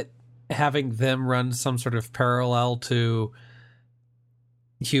think that having them run some sort of parallel to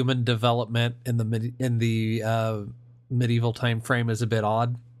human development in the medieval time frame is a bit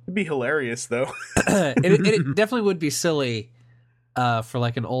odd. It'd be hilarious, though. it definitely would be silly for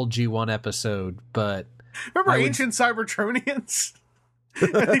like an old G1 episode, but remember Ancient Cybertronians?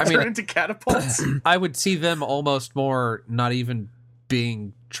 They turn into catapults. I would see them almost more not even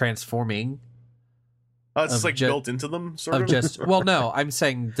being transforming. Oh, it's just like built into them, sort of? Just, well, no, I'm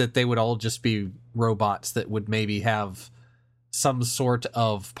saying that they would all just be robots that would maybe have some sort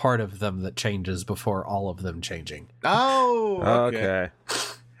of part of them that changes before all of them changing. Oh, okay.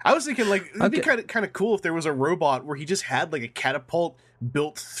 I was thinking, like, it'd be kind of cool if there was a robot where he just had, like, a catapult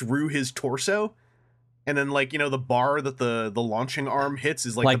built through his torso, and then, like, you know, the bar that the launching arm hits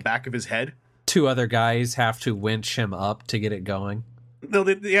is, like the back of his head. 2 other guys have to winch him up to get it going. No,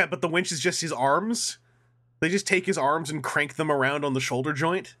 yeah, but the winch is just his arms. They just take his arms and crank them around on the shoulder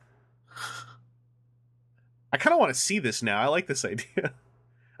joint. I kind of want to see this now. I like this idea.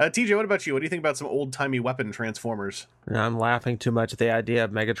 TJ, what about you? What do you think about some old-timey weapon transformers? I'm laughing too much at the idea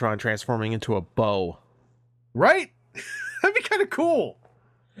of Megatron transforming into a bow. Right? That'd be kind of cool.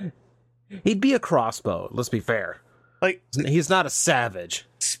 He'd be a crossbow, let's be fair. Like, he's not a savage.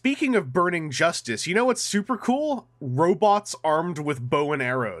 Speaking of burning justice, you know what's super cool? Robots armed with bow and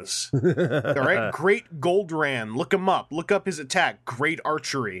arrows. All right? Great Goldran. Look him up. Look up his attack. Great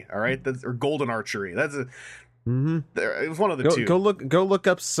archery. All right? Or golden archery. That's a... Mm-hmm. It was one of the two. Go look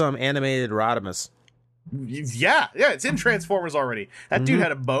up some animated Rodimus. Yeah, it's in Transformers already. That dude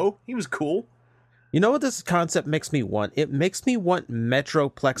had a bow. He was cool. You know what this concept makes me want? It makes me want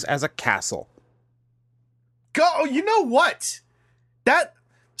Metroplex as a castle. Go. You know what?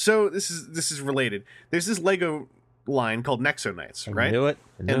 So this is related. There's this Lego line called Nexo-Knights, right? I knew it.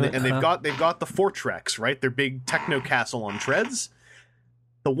 And they've got the Fortrex, right? Their big techno castle on treads.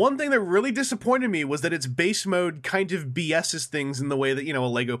 The one thing that really disappointed me was that its base mode kind of BS's things in the way that, you know, a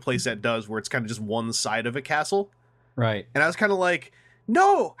Lego playset does, where it's kind of just one side of a castle. Right. And I was kind of like,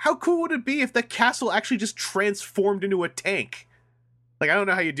 no, how cool would it be if the castle actually just transformed into a tank? Like, I don't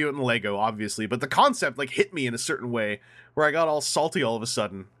know how you do it in Lego, obviously, but the concept, like, hit me in a certain way where I got all salty all of a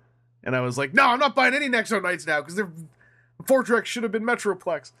sudden. And I was like, no, I'm not buying any Nexo-Knights now, because their Fortrex should have been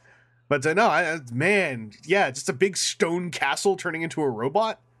Metroplex. But no, man, yeah, just a big stone castle turning into a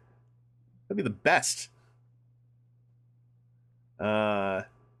robot. That'd be the best. So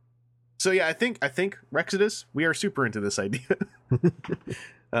yeah, I think Rexodus, we are super into this idea.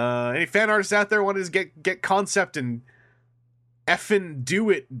 Any fan artists out there want to get concept and effing do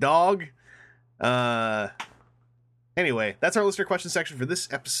it, dog? Anyway, that's our listener question section for this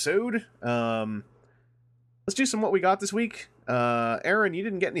episode. Let's do some what we got this week. Aaron, you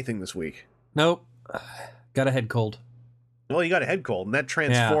didn't get anything this week. Nope. Got a head cold. Well, you got a head cold, and that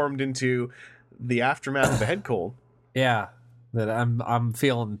transformed into the aftermath of a head cold. Yeah, that I'm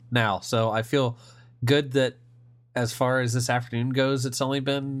feeling now. So I feel good that as far as this afternoon goes, it's only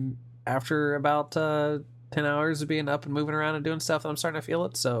been after about 10 hours of being up and moving around and doing stuff that I'm starting to feel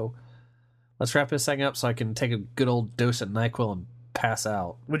it. So let's wrap this thing up so I can take a good old dose of NyQuil and pass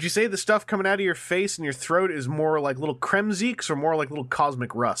out. Would you say the stuff coming out of your face and your throat is more like little Kremzeeks or more like little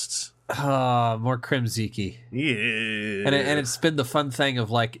cosmic rusts? More Kremzeeky. Yeah. And it's been the fun thing of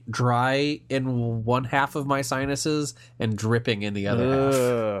like dry in one half of my sinuses and dripping in the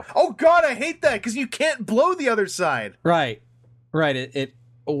other half. Oh God, I hate that because you can't blow the other side. Right. It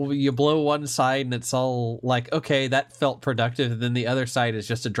you blow one side and it's all like, okay, that felt productive, and then the other side is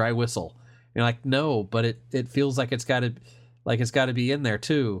just a dry whistle. You're like, no, but it feels like it's got to be in there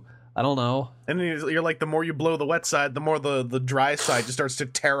too. I don't know. And then you're like, the more you blow the wet side, the more the dry side just starts to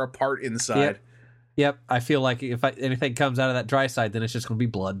tear apart inside. Yep. I feel like if anything comes out of that dry side, then it's just going to be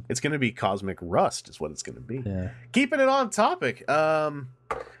blood. It's going to be cosmic rust is what it's going to be. Yeah. Keeping it on topic. I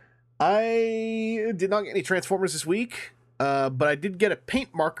did not get any Transformers this week, but I did get a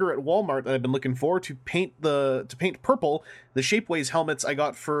paint marker at Walmart that I've been looking for to paint purple the Shapeways helmets I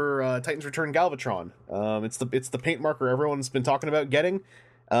got for Titans Return Galvatron. It's the paint marker everyone's been talking about getting.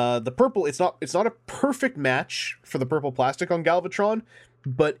 The purple, it's not a perfect match for the purple plastic on Galvatron,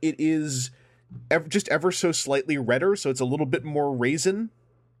 but it is just ever so slightly redder, so it's a little bit more raisin,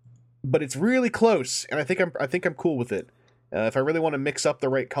 but it's really close, and I think I'm cool with it. If I really want to mix up the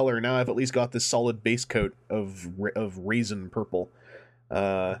right color, now I've at least got this solid base coat of raisin purple.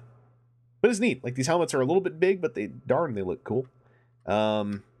 But it's neat. Like, these helmets are a little bit big, but they look cool.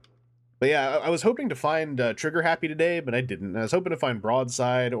 But yeah, I was hoping to find Trigger Happy today, but I didn't. I was hoping to find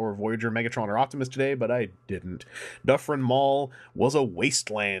Broadside or Voyager, Megatron, or Optimus today, but I didn't. Dufferin Mall was a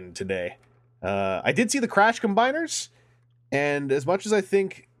wasteland today. I did see the Crash Combiners, and as much as I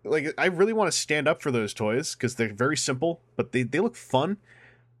think, like, I really want to stand up for those toys, because they're very simple, but they look fun.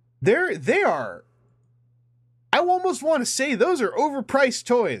 They are, I almost want to say those are overpriced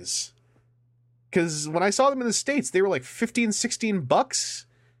toys. Because when I saw them in the States, they were like $15-16,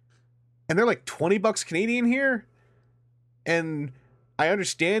 and they're like $20 Canadian here. And I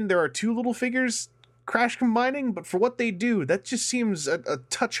understand there are two little figures crash combining, but for what they do, that just seems a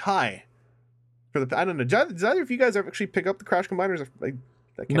touch high. For the I don't know. Does either of you guys ever actually pick up the crash combiners? I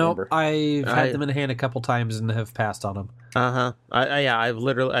can't remember. I've had them in hand a couple times and have passed on them.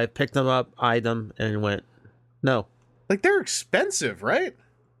 I've picked them up, eyed them, and went, no. Like, they're expensive, right?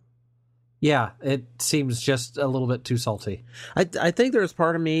 Yeah, it seems just a little bit too salty. I think there's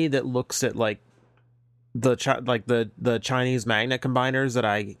part of me that looks at like the Chinese magnet combiners that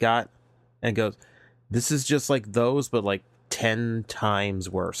I got and goes, this is just like those, but like 10 times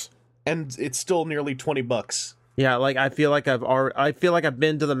worse. And it's still nearly $20. Yeah, like I feel like I've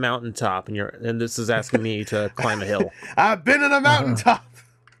been to the mountaintop, and this is asking me to climb a hill. I've been in a mountaintop.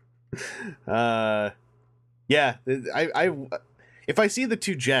 Yeah, I if I see the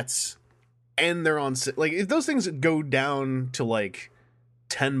two jets and they're on, like, if those things go down to like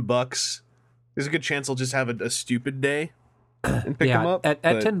 $10, there's a good chance I'll just have a stupid day and pick them up. At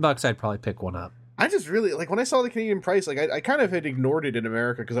 $10, I'd probably pick one up. I just really, like, when I saw the Canadian price, like, I kind of had ignored it in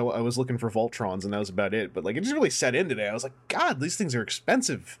America because I was looking for Voltrons and that was about it. But, like, it just really set in today. I was like, God, these things are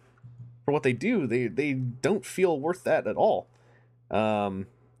expensive for what they do. They don't feel worth that at all.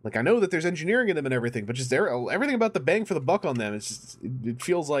 Like, I know that there's engineering in them and everything, but just everything about the bang for the buck on them, it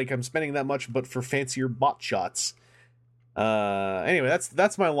feels like I'm spending that much, but for fancier bot shots. Anyway,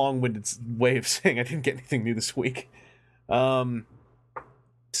 that's my long-winded way of saying I didn't get anything new this week.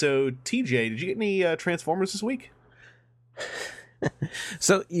 So, TJ, did you get any Transformers this week?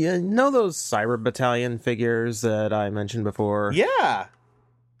 So, you know those Cyber Battalion figures that I mentioned before? Yeah.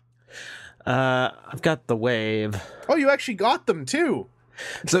 I've got the Wave. Oh, you actually got them, too.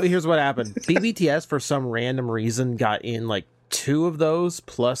 So, here's what happened. BBTS, for some random reason, got in, like, 2 of those,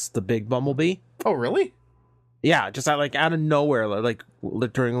 plus the Big Bumblebee. Oh, really? Yeah, just out of nowhere, like,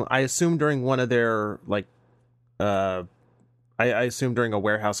 I assume during one of their, like, I assume during a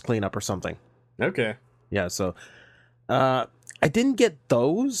warehouse cleanup or something. Okay. Yeah, so I didn't get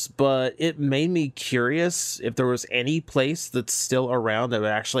those, but it made me curious if there was any place that's still around that would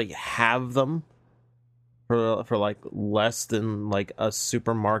actually have them for like less than like a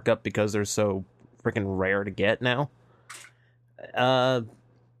super markup because they're so freaking rare to get now.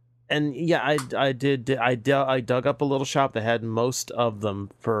 And yeah, I dug up a little shop that had most of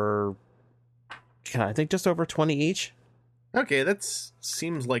them for I think just over 20 each. Okay, that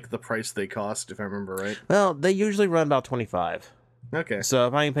seems like the price they cost, if I remember right. Well, they usually run about 25. Okay. So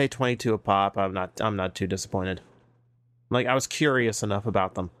if I can pay 22 a pop, I'm not too disappointed. Like, I was curious enough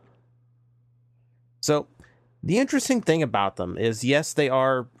about them. So, the interesting thing about them is, yes, they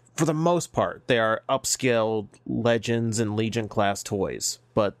are, for the most part, they are upscaled Legends and Legion class toys,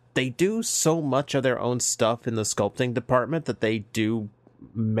 but they do so much of their own stuff in the sculpting department that they do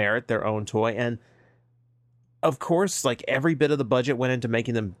merit their own toy, and of course, like, every bit of the budget went into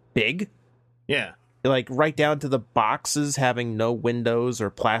making them big. Yeah. Like, right down to the boxes having no windows or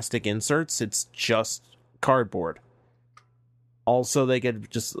plastic inserts. It's just cardboard. Also, they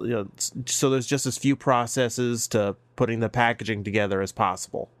could just, so there's just as few processes to putting the packaging together as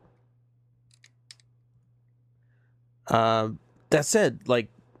possible. That said, like,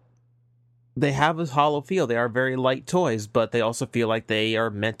 they have a hollow feel. They are very light toys, but they also feel like they are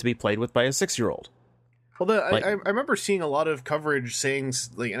meant to be played with by a 6-year-old. Well, I remember seeing a lot of coverage saying,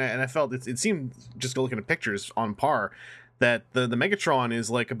 like, and I felt it seemed, just looking at pictures on par, that the Megatron is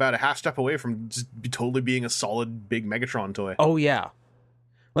like about a half step away from just totally being a solid big Megatron toy. Oh yeah,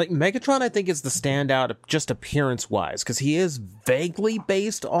 like Megatron, I think is the standout just appearance wise because he is vaguely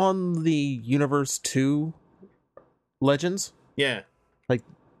based on the Universe 2 Legends. Yeah, like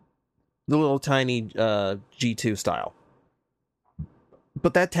the little tiny G2 style.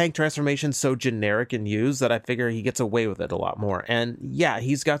 But that tank transformation's so generic and used that I figure he gets away with it a lot more. And yeah,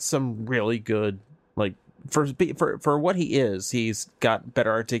 he's got some really good, like, for what he is, he's got better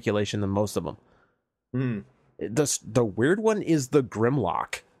articulation than most of them. Mm. The weird one is the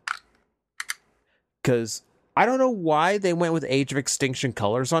Grimlock. Because I don't know why they went with Age of Extinction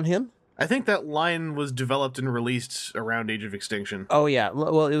colors on him. I think that line was developed and released around Age of Extinction. Oh yeah,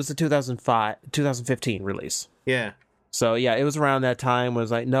 well it was the 2015 release. Yeah. So yeah, it was around that time.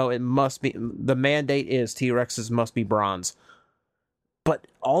 Was like, no, it must be, the mandate is T-Rexes must be bronze. But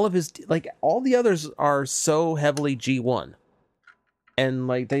all of his, like, all the others are so heavily G1, and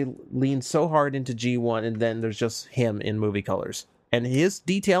like they lean so hard into G1, and then there's just him in movie colors, and his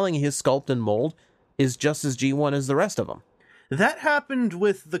detailing, his sculpt and mold is just as G1 as the rest of them. That happened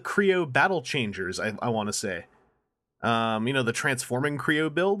with the Creo Battle Changers. I want to say, the transforming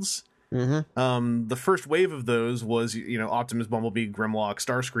Creo builds. Mm-hmm. The first wave of those was, Optimus, Bumblebee, Grimlock,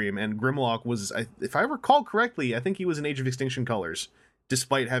 Starscream, and Grimlock was, if I recall correctly, I think he was in Age of Extinction colors.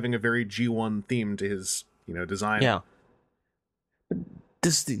 despite having a very G1 theme to his, design. Yeah.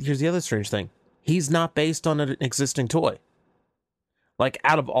 Here's the other strange thing. He's not based on an existing toy. Like,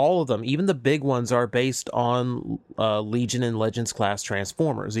 out of all of them, even the big ones are based on Legion and Legends class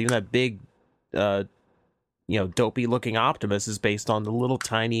Transformers. Even that big, dopey-looking Optimus is based on the little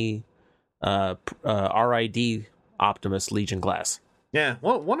tiny RID Optimus Legion class. Yeah,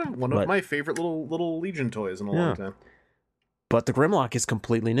 well, one of my favorite little Legion toys in a long time. But the Grimlock is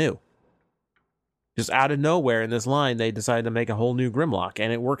completely new. Just out of nowhere in this line, they decided to make a whole new Grimlock,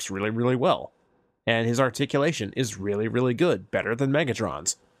 and it works really, really well. And his articulation is really, really good. Better than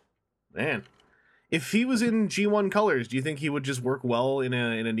Megatron's. Man. If he was in G1 colors, do you think he would just work well in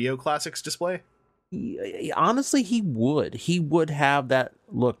a Neo Classics display? Honestly, he would. He would have that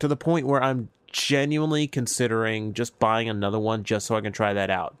look to the point where I'm genuinely considering just buying another one just so I can try that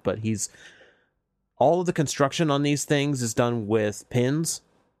out. But all of the construction on these things is done with pins.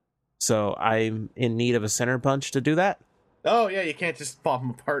 So I'm in need of a center punch to do that. Oh, yeah, you can't just pop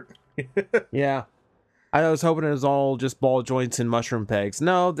them apart. Yeah. I was hoping it was all just ball joints and mushroom pegs.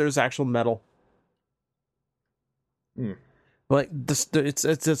 No, there's actual metal. But it's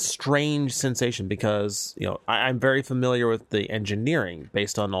a strange sensation because, I'm very familiar with the engineering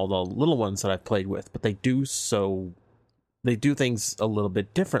based on all the little ones that I've played with, but they do things a little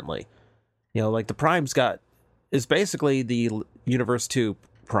bit differently. Like the Prime's is basically the Universe 2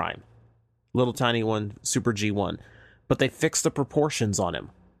 Prime. Little tiny one, Super G1. But they fixed the proportions on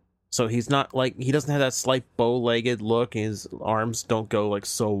him. So he's not he doesn't have that slight bow-legged look. His arms don't go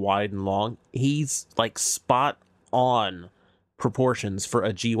so wide and long. He's spot on proportions for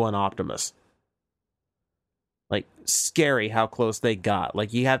a G1 Optimus. Scary how close they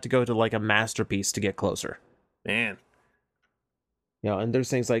got. You have to go to a Masterpiece to get closer. Man. And there's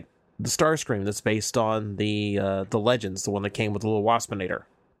things like the Starscream that's based on the Legends, the one that came with the little Waspinator.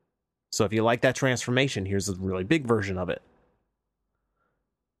 So if you like that transformation, here's a really big version of it.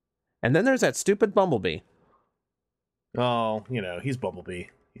 And then there's that stupid Bumblebee. Oh, he's Bumblebee.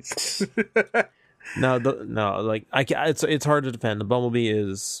 It's hard to defend. The Bumblebee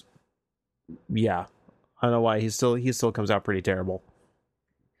is, I don't know why he still comes out pretty terrible.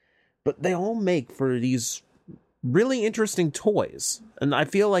 But they all make for these really interesting toys, and I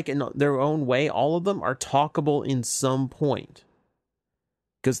feel like in their own way, all of them are talkable in some point.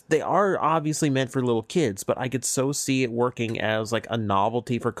 Because they are obviously meant for little kids, but I could so see it working as a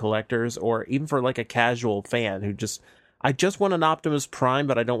novelty for collectors, or even for a casual fan who I just want an Optimus Prime,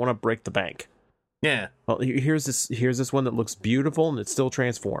 but I don't want to break the bank. Yeah. Well, here's this one that looks beautiful and it still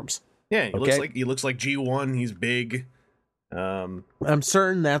transforms. Yeah, he looks like G1. He's big. I'm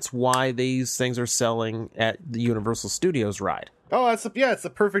certain that's why these things are selling at the Universal Studios ride. Oh, it's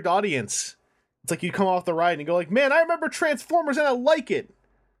the perfect audience. It's you come off the ride and you go man, I remember Transformers and I like it.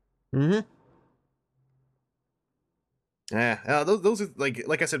 Mm-hmm. Yeah, those are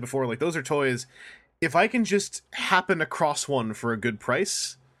like I said before, those are toys. If I can just happen across one for a good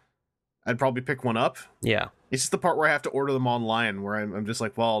price, I'd probably pick one up. Yeah. It's just the part where I have to order them online, where I'm just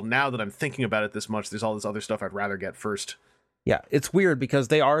well, now that I'm thinking about it this much, there's all this other stuff I'd rather get first. Yeah, it's weird because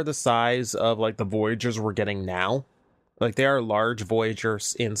they are the size of the Voyagers we're getting now. They are large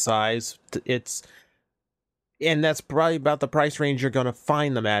Voyagers in size. And that's probably about the price range you're going to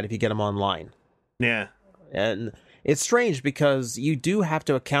find them at if you get them online. Yeah. And it's strange because you do have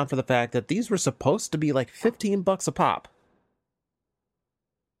to account for the fact that these were supposed to be $15 a pop.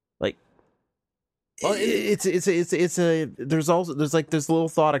 Well, there's this little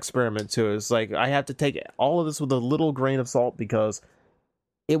thought experiment to it. It's I have to take all of this with a little grain of salt because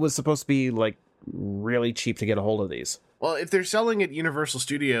it was supposed to be really cheap to get a hold of these. Well, if they're selling at Universal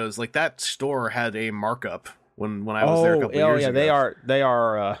Studios, that store had a markup when I was there a couple years ago. They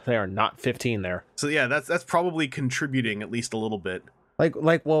are not 15 there. So yeah, that's probably contributing at least a little bit.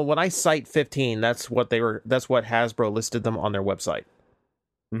 Well, when I cite 15, that's what Hasbro listed them on their website.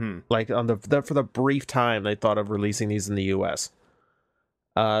 Mm-hmm. For the brief time they thought of releasing these in the US.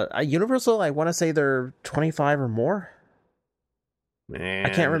 Universal, I want to say they're 25 or more. Man. I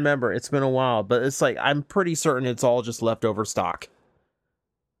can't remember. It's been a while, but it's I'm pretty certain it's all just leftover stock.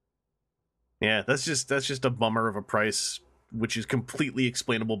 Yeah, that's just a bummer of a price, which is completely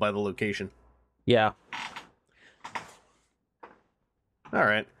explainable by the location. Yeah. All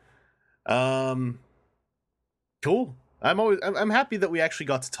right. Cool. I'm happy that we actually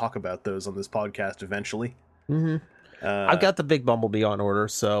got to talk about those on this podcast eventually. Mm-hmm. I've got the big Bumblebee on order,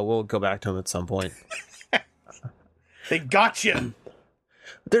 so we'll go back to him at some point. They got you.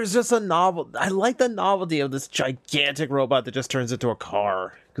 There's just I like the novelty of this gigantic robot that just turns into a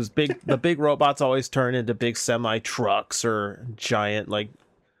car. because the big robots always turn into big semi trucks or giant like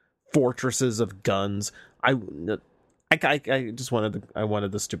fortresses of guns. I just wanted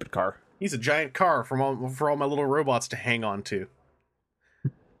the stupid car. He's a giant car for all my little robots to hang on to.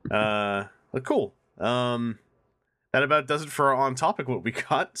 But cool. That about does it for our on topic what we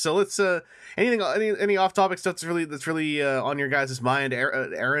got. So let's any off topic stuff that's really on your guys' mind.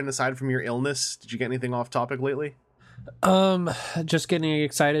 Aaron, aside from your illness, did you get anything off topic lately? Just getting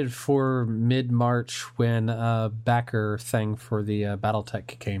excited for mid-March when backer thing for the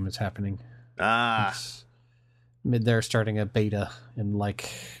BattleTech game is happening. They're starting a beta in like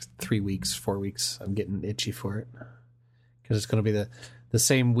 4 weeks. I'm getting itchy for it because it's going to be the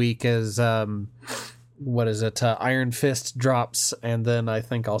same week as what is it? Iron Fist drops, and then I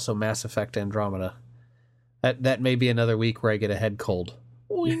think also Mass Effect Andromeda. That may be another week where I get a head cold.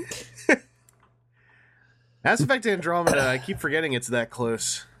 Wink. Mass Effect Andromeda, I keep forgetting it's that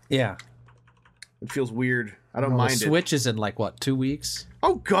close. Yeah. It feels weird. I don't mind it. Switch is in like, 2 weeks?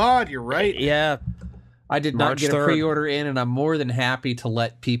 Oh, God, you're right. Yeah. I did not get a pre-order in, and I'm more than happy to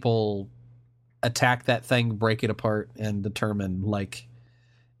let people attack that thing, break it apart, and determine, like,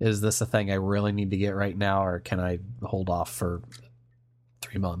 is this a thing I really need to get right now, or can I hold off for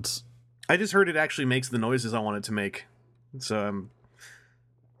 3 months? I just heard it actually makes the noises I want it to make. So,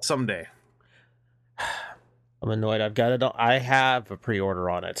 someday. I'm annoyed. I've got it. I have a pre-order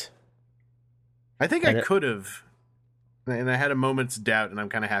on it. I think I could have, and I had a moment's doubt, and I'm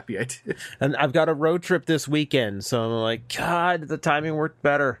kind of happy I did. And I've got a road trip this weekend, so I'm like, God, the timing worked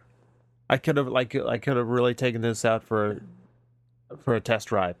better. I could have really taken this out for a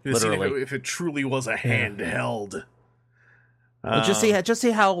test ride. Literally, if it truly was a handheld. But just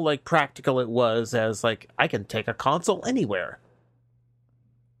see how like practical it was. As like, I can take a console anywhere.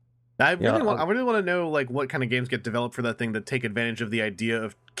 I really want to know like what kind of games get developed for that thing that take advantage of the idea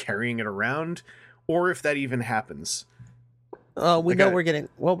of carrying it around, or if that even happens. We're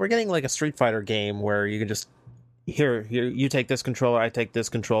getting like a Street Fighter game where you can just here you take this controller, I take this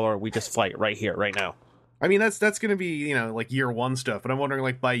controller, we just fight right here, right now. I mean that's going to be like year one stuff, but I'm wondering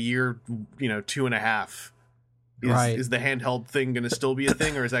like by year 2.5, is the handheld thing going to still be a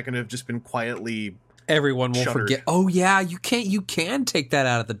thing, or is that going to have just been quietly? Everyone will forget. Oh yeah, you can take that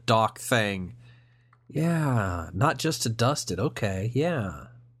out of the dock thing. Yeah, not just to dust it. Okay, yeah.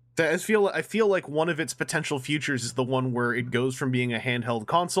 I feel like one of its potential futures is the one where it goes from being a handheld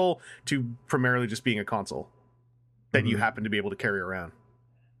console to primarily just being a console that you happen to be able to carry around.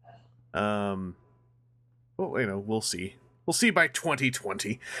 Well, we'll see. We'll see by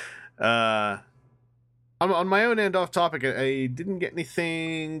 2020. On my own end, off topic, I didn't get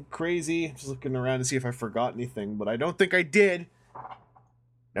anything crazy. I'm just looking around to see if I forgot anything, but I don't think I did.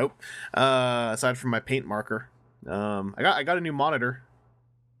 Nope. Aside from my paint marker, I got a new monitor,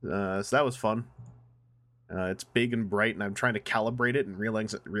 so that was fun. It's big and bright, and I'm trying to calibrate it and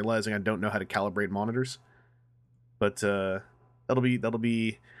realizing I don't know how to calibrate monitors. But that'll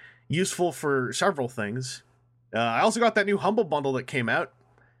be useful for several things. I also got that new Humble Bundle that came out.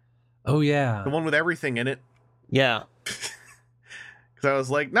 Oh yeah, the one with everything in it. Yeah, because I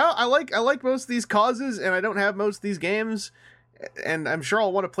was like, no, I like most of these causes, and I don't have most of these games, and I'm sure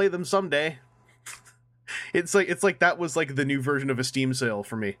I'll want to play them someday. It's like that was like the new version of a Steam sale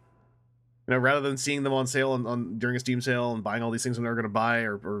for me. Rather than seeing them on sale during a Steam sale and buying all these things I'm never going to buy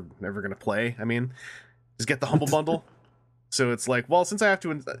or never going to play. I mean, just get the Humble Bundle. So it's like, well, since I have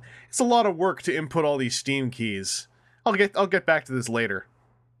to, it's a lot of work to input all these Steam keys. I'll get back to this later.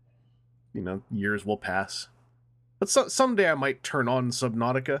 Years will pass. But someday I might turn on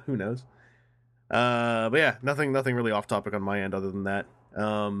Subnautica. Who knows? But yeah, nothing really off topic on my end other than that.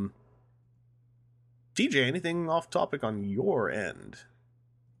 TJ, anything off topic on your end?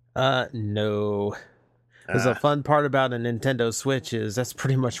 No. Because the fun part about a Nintendo Switch is that's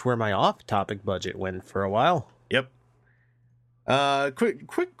pretty much where my off topic budget went for a while. Yep.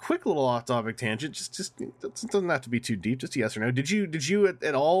 Quick little off topic tangent. Just it doesn't have to be too deep. Just yes or no. Did you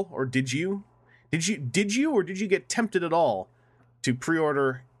at all, or did you get tempted at all to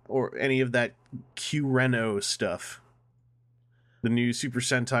pre-order or any of that Q Reno stuff? The new Super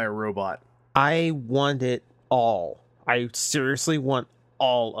Sentai robot. I want it all. I seriously want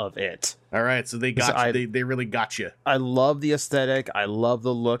all of it. All right, so they got you. They really got you. I love the aesthetic. I love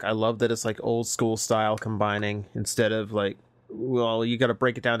the look. I love that it's like old school style combining instead of like, well, you got to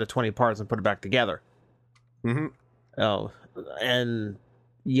break it down to 20 parts and put it back together. Mm-hmm. Oh, and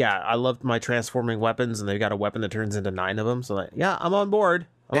yeah, I loved my transforming weapons, and they've got a weapon that turns into 9 of them. So like, yeah, I'm on board.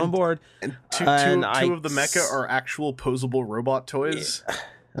 I'm on board. And two of the mecha are actual posable robot toys.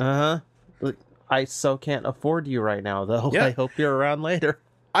 I so can't afford you right now, though. Yeah. I hope you're around later.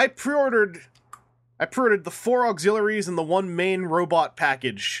 I pre-ordered the 4 auxiliaries and the 1 main robot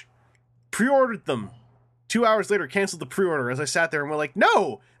package. Pre-ordered them. 2 hours later, canceled the pre-order as I sat there and went like,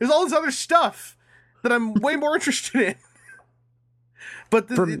 no, there's all this other stuff that I'm way more interested in. But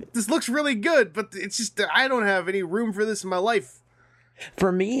this looks really good, but it's just, I don't have any room for this in my life.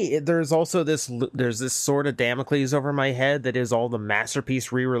 For me, there's also this sort of Damocles over my head that is all the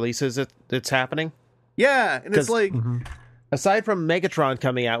Masterpiece re-releases that's happening. Yeah, and it's like... Aside from Megatron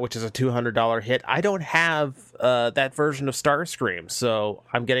coming out, which is a $200 hit, I don't have that version of Starscream, so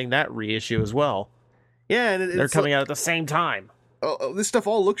I'm getting that reissue as well. Yeah, and they're coming out at the same time. This stuff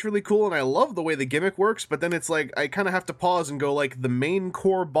all looks really cool, and I love the way the gimmick works, but then it's like, I kind of have to pause and go, like, the main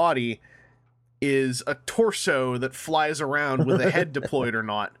core body is a torso that flies around with a head deployed or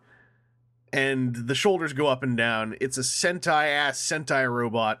not. And the shoulders go up and down. It's a Sentai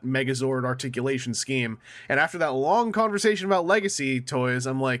robot Megazord articulation scheme. And after that long conversation about Legacy toys,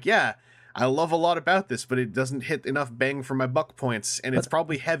 I'm like, yeah, I love a lot about this, but it doesn't hit enough bang for my buck points, and it's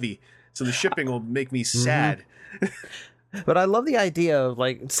probably heavy, so the shipping will make me sad. But I love the idea of,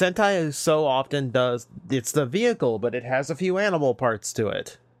 like, Sentai so often does, it's the vehicle, but it has a few animal parts to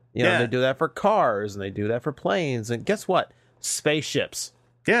it. You know, they do that for cars, and they do that for planes, and guess what? Spaceships.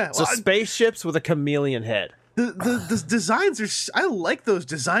 Yeah. So spaceships with a chameleon head. The designs are, I like those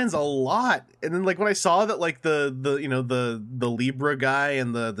designs a lot. And then, like, when I saw that, like, the Libra guy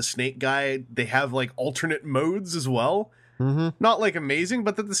and the snake guy, they have, like, alternate modes as well. Mm-hmm. Not, like, amazing,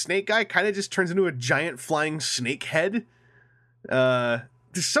 but that the snake guy kind of just turns into a giant flying snake head.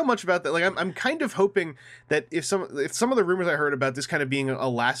 There's so much about that. Like, I'm kind of hoping that if some of the rumors I heard about this kind of being a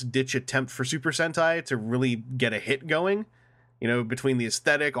last ditch attempt for Super Sentai to really get a hit going, you know, between the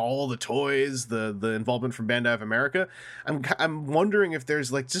aesthetic, all the toys, the involvement from Bandai of America, I'm wondering if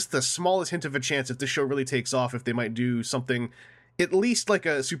there's, like, just the smallest hint of a chance, if this show really takes off, if they might do something at least like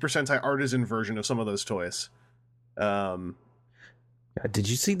a Super Sentai artisan version of some of those toys. Did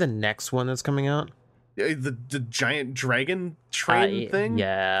you see the next one that's coming out? The giant dragon train thing?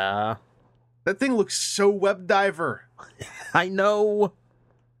 Yeah. That thing looks so Web Diver. I know.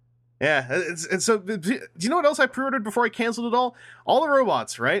 Yeah, and so, do you know what else I pre-ordered before I canceled it all? All the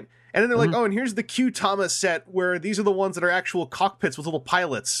robots, right? And then they're like, oh, and here's the Q Thomas set, where these are the ones that are actual cockpits with little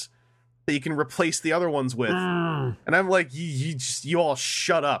pilots that you can replace the other ones with. And I'm like, you all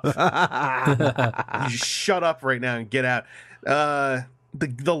shut up. You just shut up right now and get out.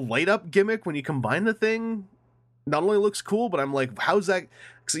 The light up gimmick when you combine the thing not only looks cool, but I'm like, how's that?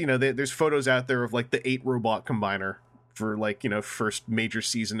 Because, you know, there's photos out there of, like, the 8 robot combiner for, like, you know, first major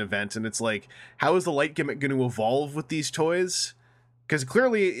season event, and it's like, how is the light gimmick going to evolve with these toys? Because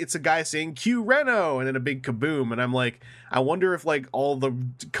clearly it's a guy saying Q Reno and then a big kaboom, and I'm like, I wonder if, like, all the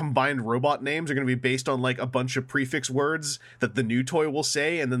combined robot names are going to be based on, like, a bunch of prefix words that the new toy will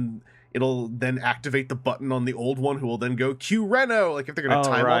say, and then it'll then activate the button on the old one, who will then go Q Reno, like, if they're going to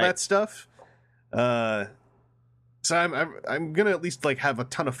time all that stuff. So I'm gonna at least, like, have a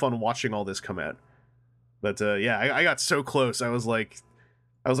ton of fun watching all this come out. But yeah, I got so close. I was like,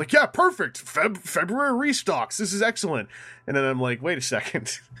 yeah, perfect. February restocks. This is excellent. And then I'm like, wait a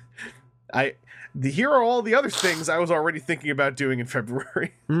second. Here are all the other things I was already thinking about doing in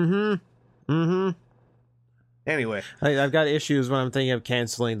February. Anyway, I've got issues when I'm thinking of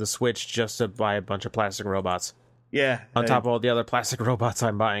canceling the Switch just to buy a bunch of plastic robots. Yeah, on top of all the other plastic robots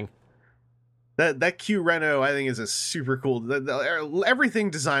I'm buying. That Q Reno, I think, is a super cool.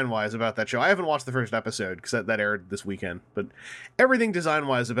 Everything design wise about that show. I haven't watched the first episode because that aired this weekend, but everything design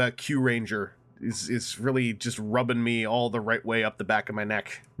wise about Q Ranger is really just rubbing me all the right way up the back of my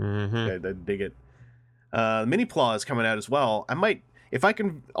neck. I dig it. Mini Plaw is coming out as well. I might, if I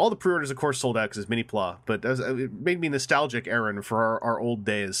can. All the pre-orders, of course, sold out because it's Mini Plaw, but it made me nostalgic, Aaron, for our old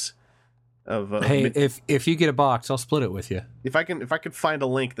days. Hey, if you get a box, I'll split it with you. If I could find a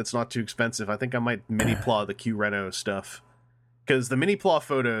link that's not too expensive, I think I might Mini Plaw the Q Reno stuff, because the Mini Plaw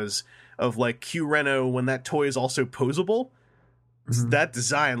photos of, like, Q Reno when that toy is also posable, that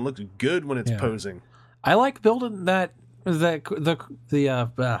design looks good when it's posing. I like building the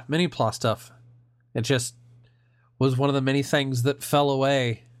Mini Plaw stuff. It just was one of the many things that fell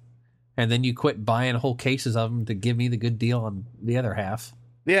away, and then you quit buying whole cases of them to give me the good deal on the other half.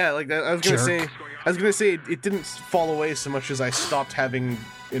 Yeah, like I was gonna say, it didn't fall away so much as I stopped having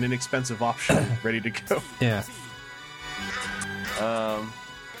an inexpensive option ready to go. Yeah.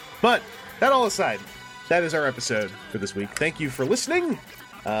 But that all aside, that is our episode for this week. Thank you for listening.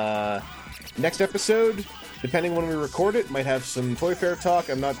 Next episode, depending when we record it, might have some Toy Fair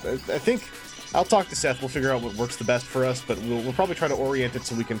talk. I think I'll talk to Seth. We'll figure out what works the best for us, but we'll probably try to orient it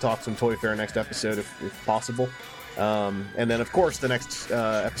so we can talk some Toy Fair next episode if possible. And then, of course, the next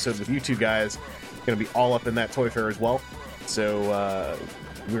episode with you two guys going to be all up in that Toy Fair as well. So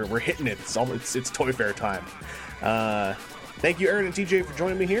we're hitting it. It's Toy Fair time. Thank you, Aaron and TJ, for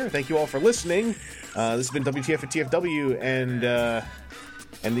joining me here. Thank you all for listening. This has been WTF at TFW, and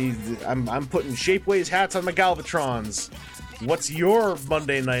I'm putting Shapeways hats on my Galvatrons. What's your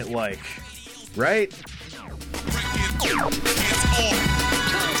Monday night like? Right?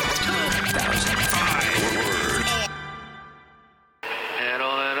 Add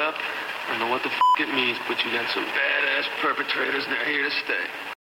all that up, I don't know what the f*** it means, but you got some badass perpetrators, and they're here to stay.